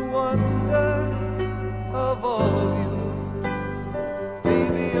the wonder of all of you.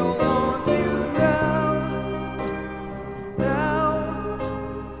 Baby, I want you now,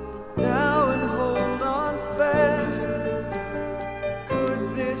 and hold on fast. Could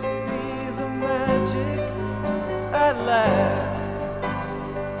this be the magic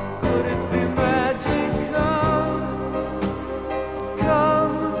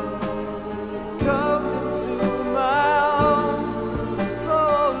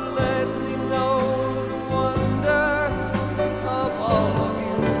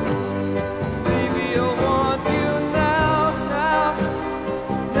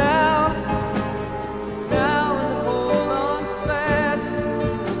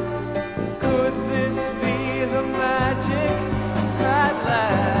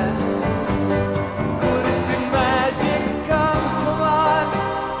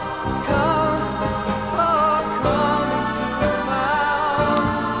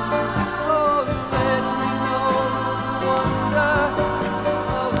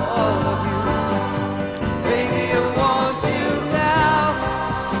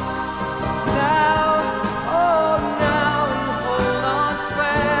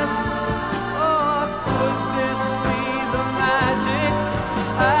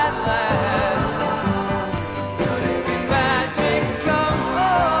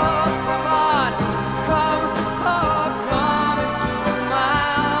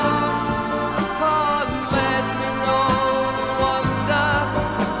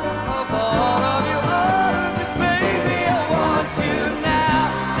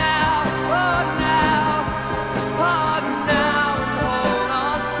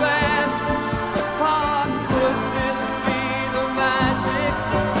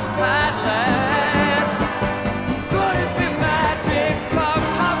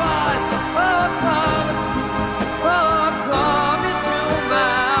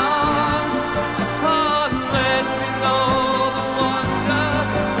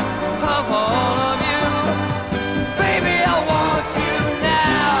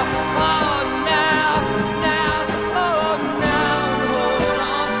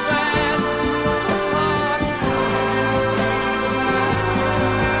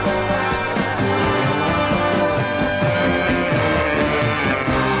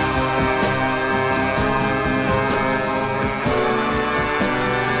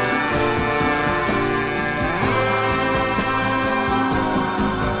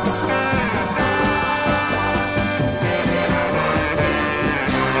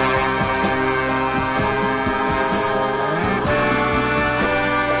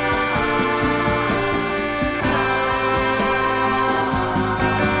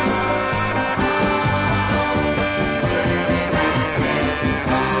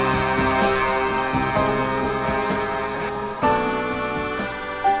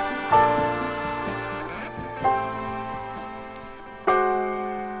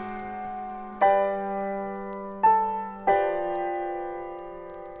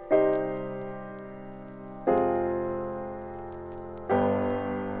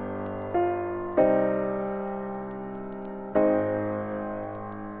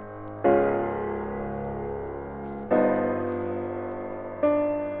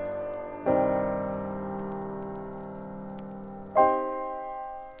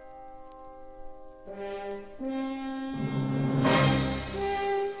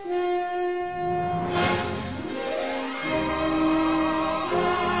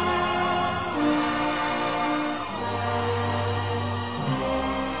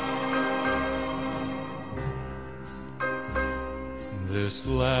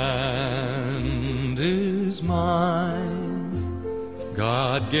land is mine.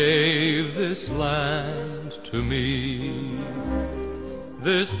 God gave this land to me.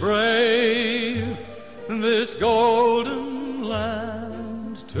 This brave, this golden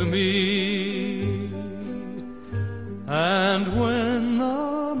land to me. And when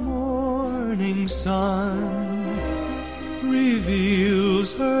the morning sun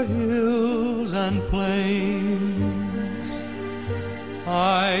reveals her hills and plains,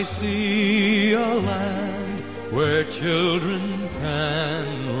 I see a land where children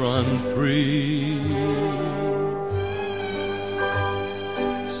can run free.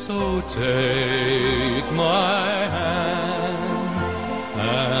 So take my hand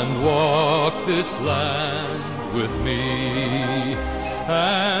and walk this land with me,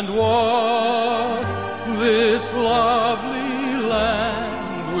 and walk this lovely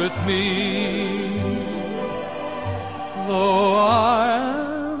land with me. Though I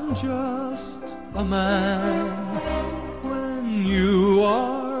am just a man, when you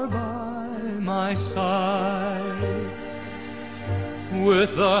are by my side,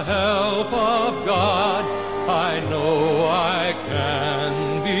 with the help of God, I know I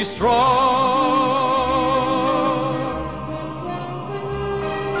can be strong.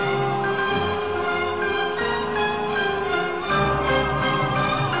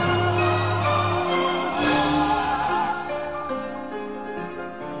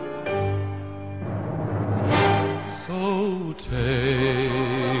 So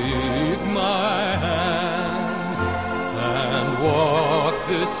take my hand and walk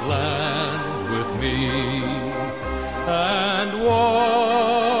this land with me, and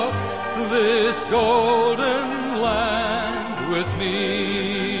walk this golden land with me.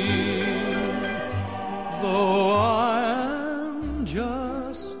 Though I am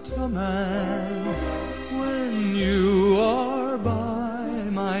just a man, when you are by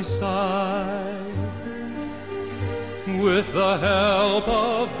my side, with the help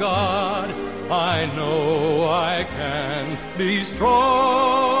of God, I know I can be strong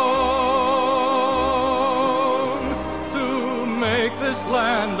to make this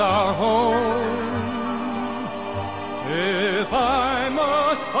land our home. If I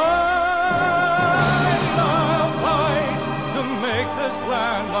must fight, I'll fight to make this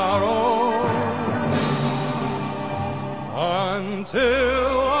land our own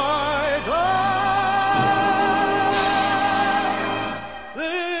until I die.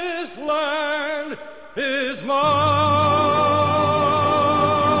 This land is mine.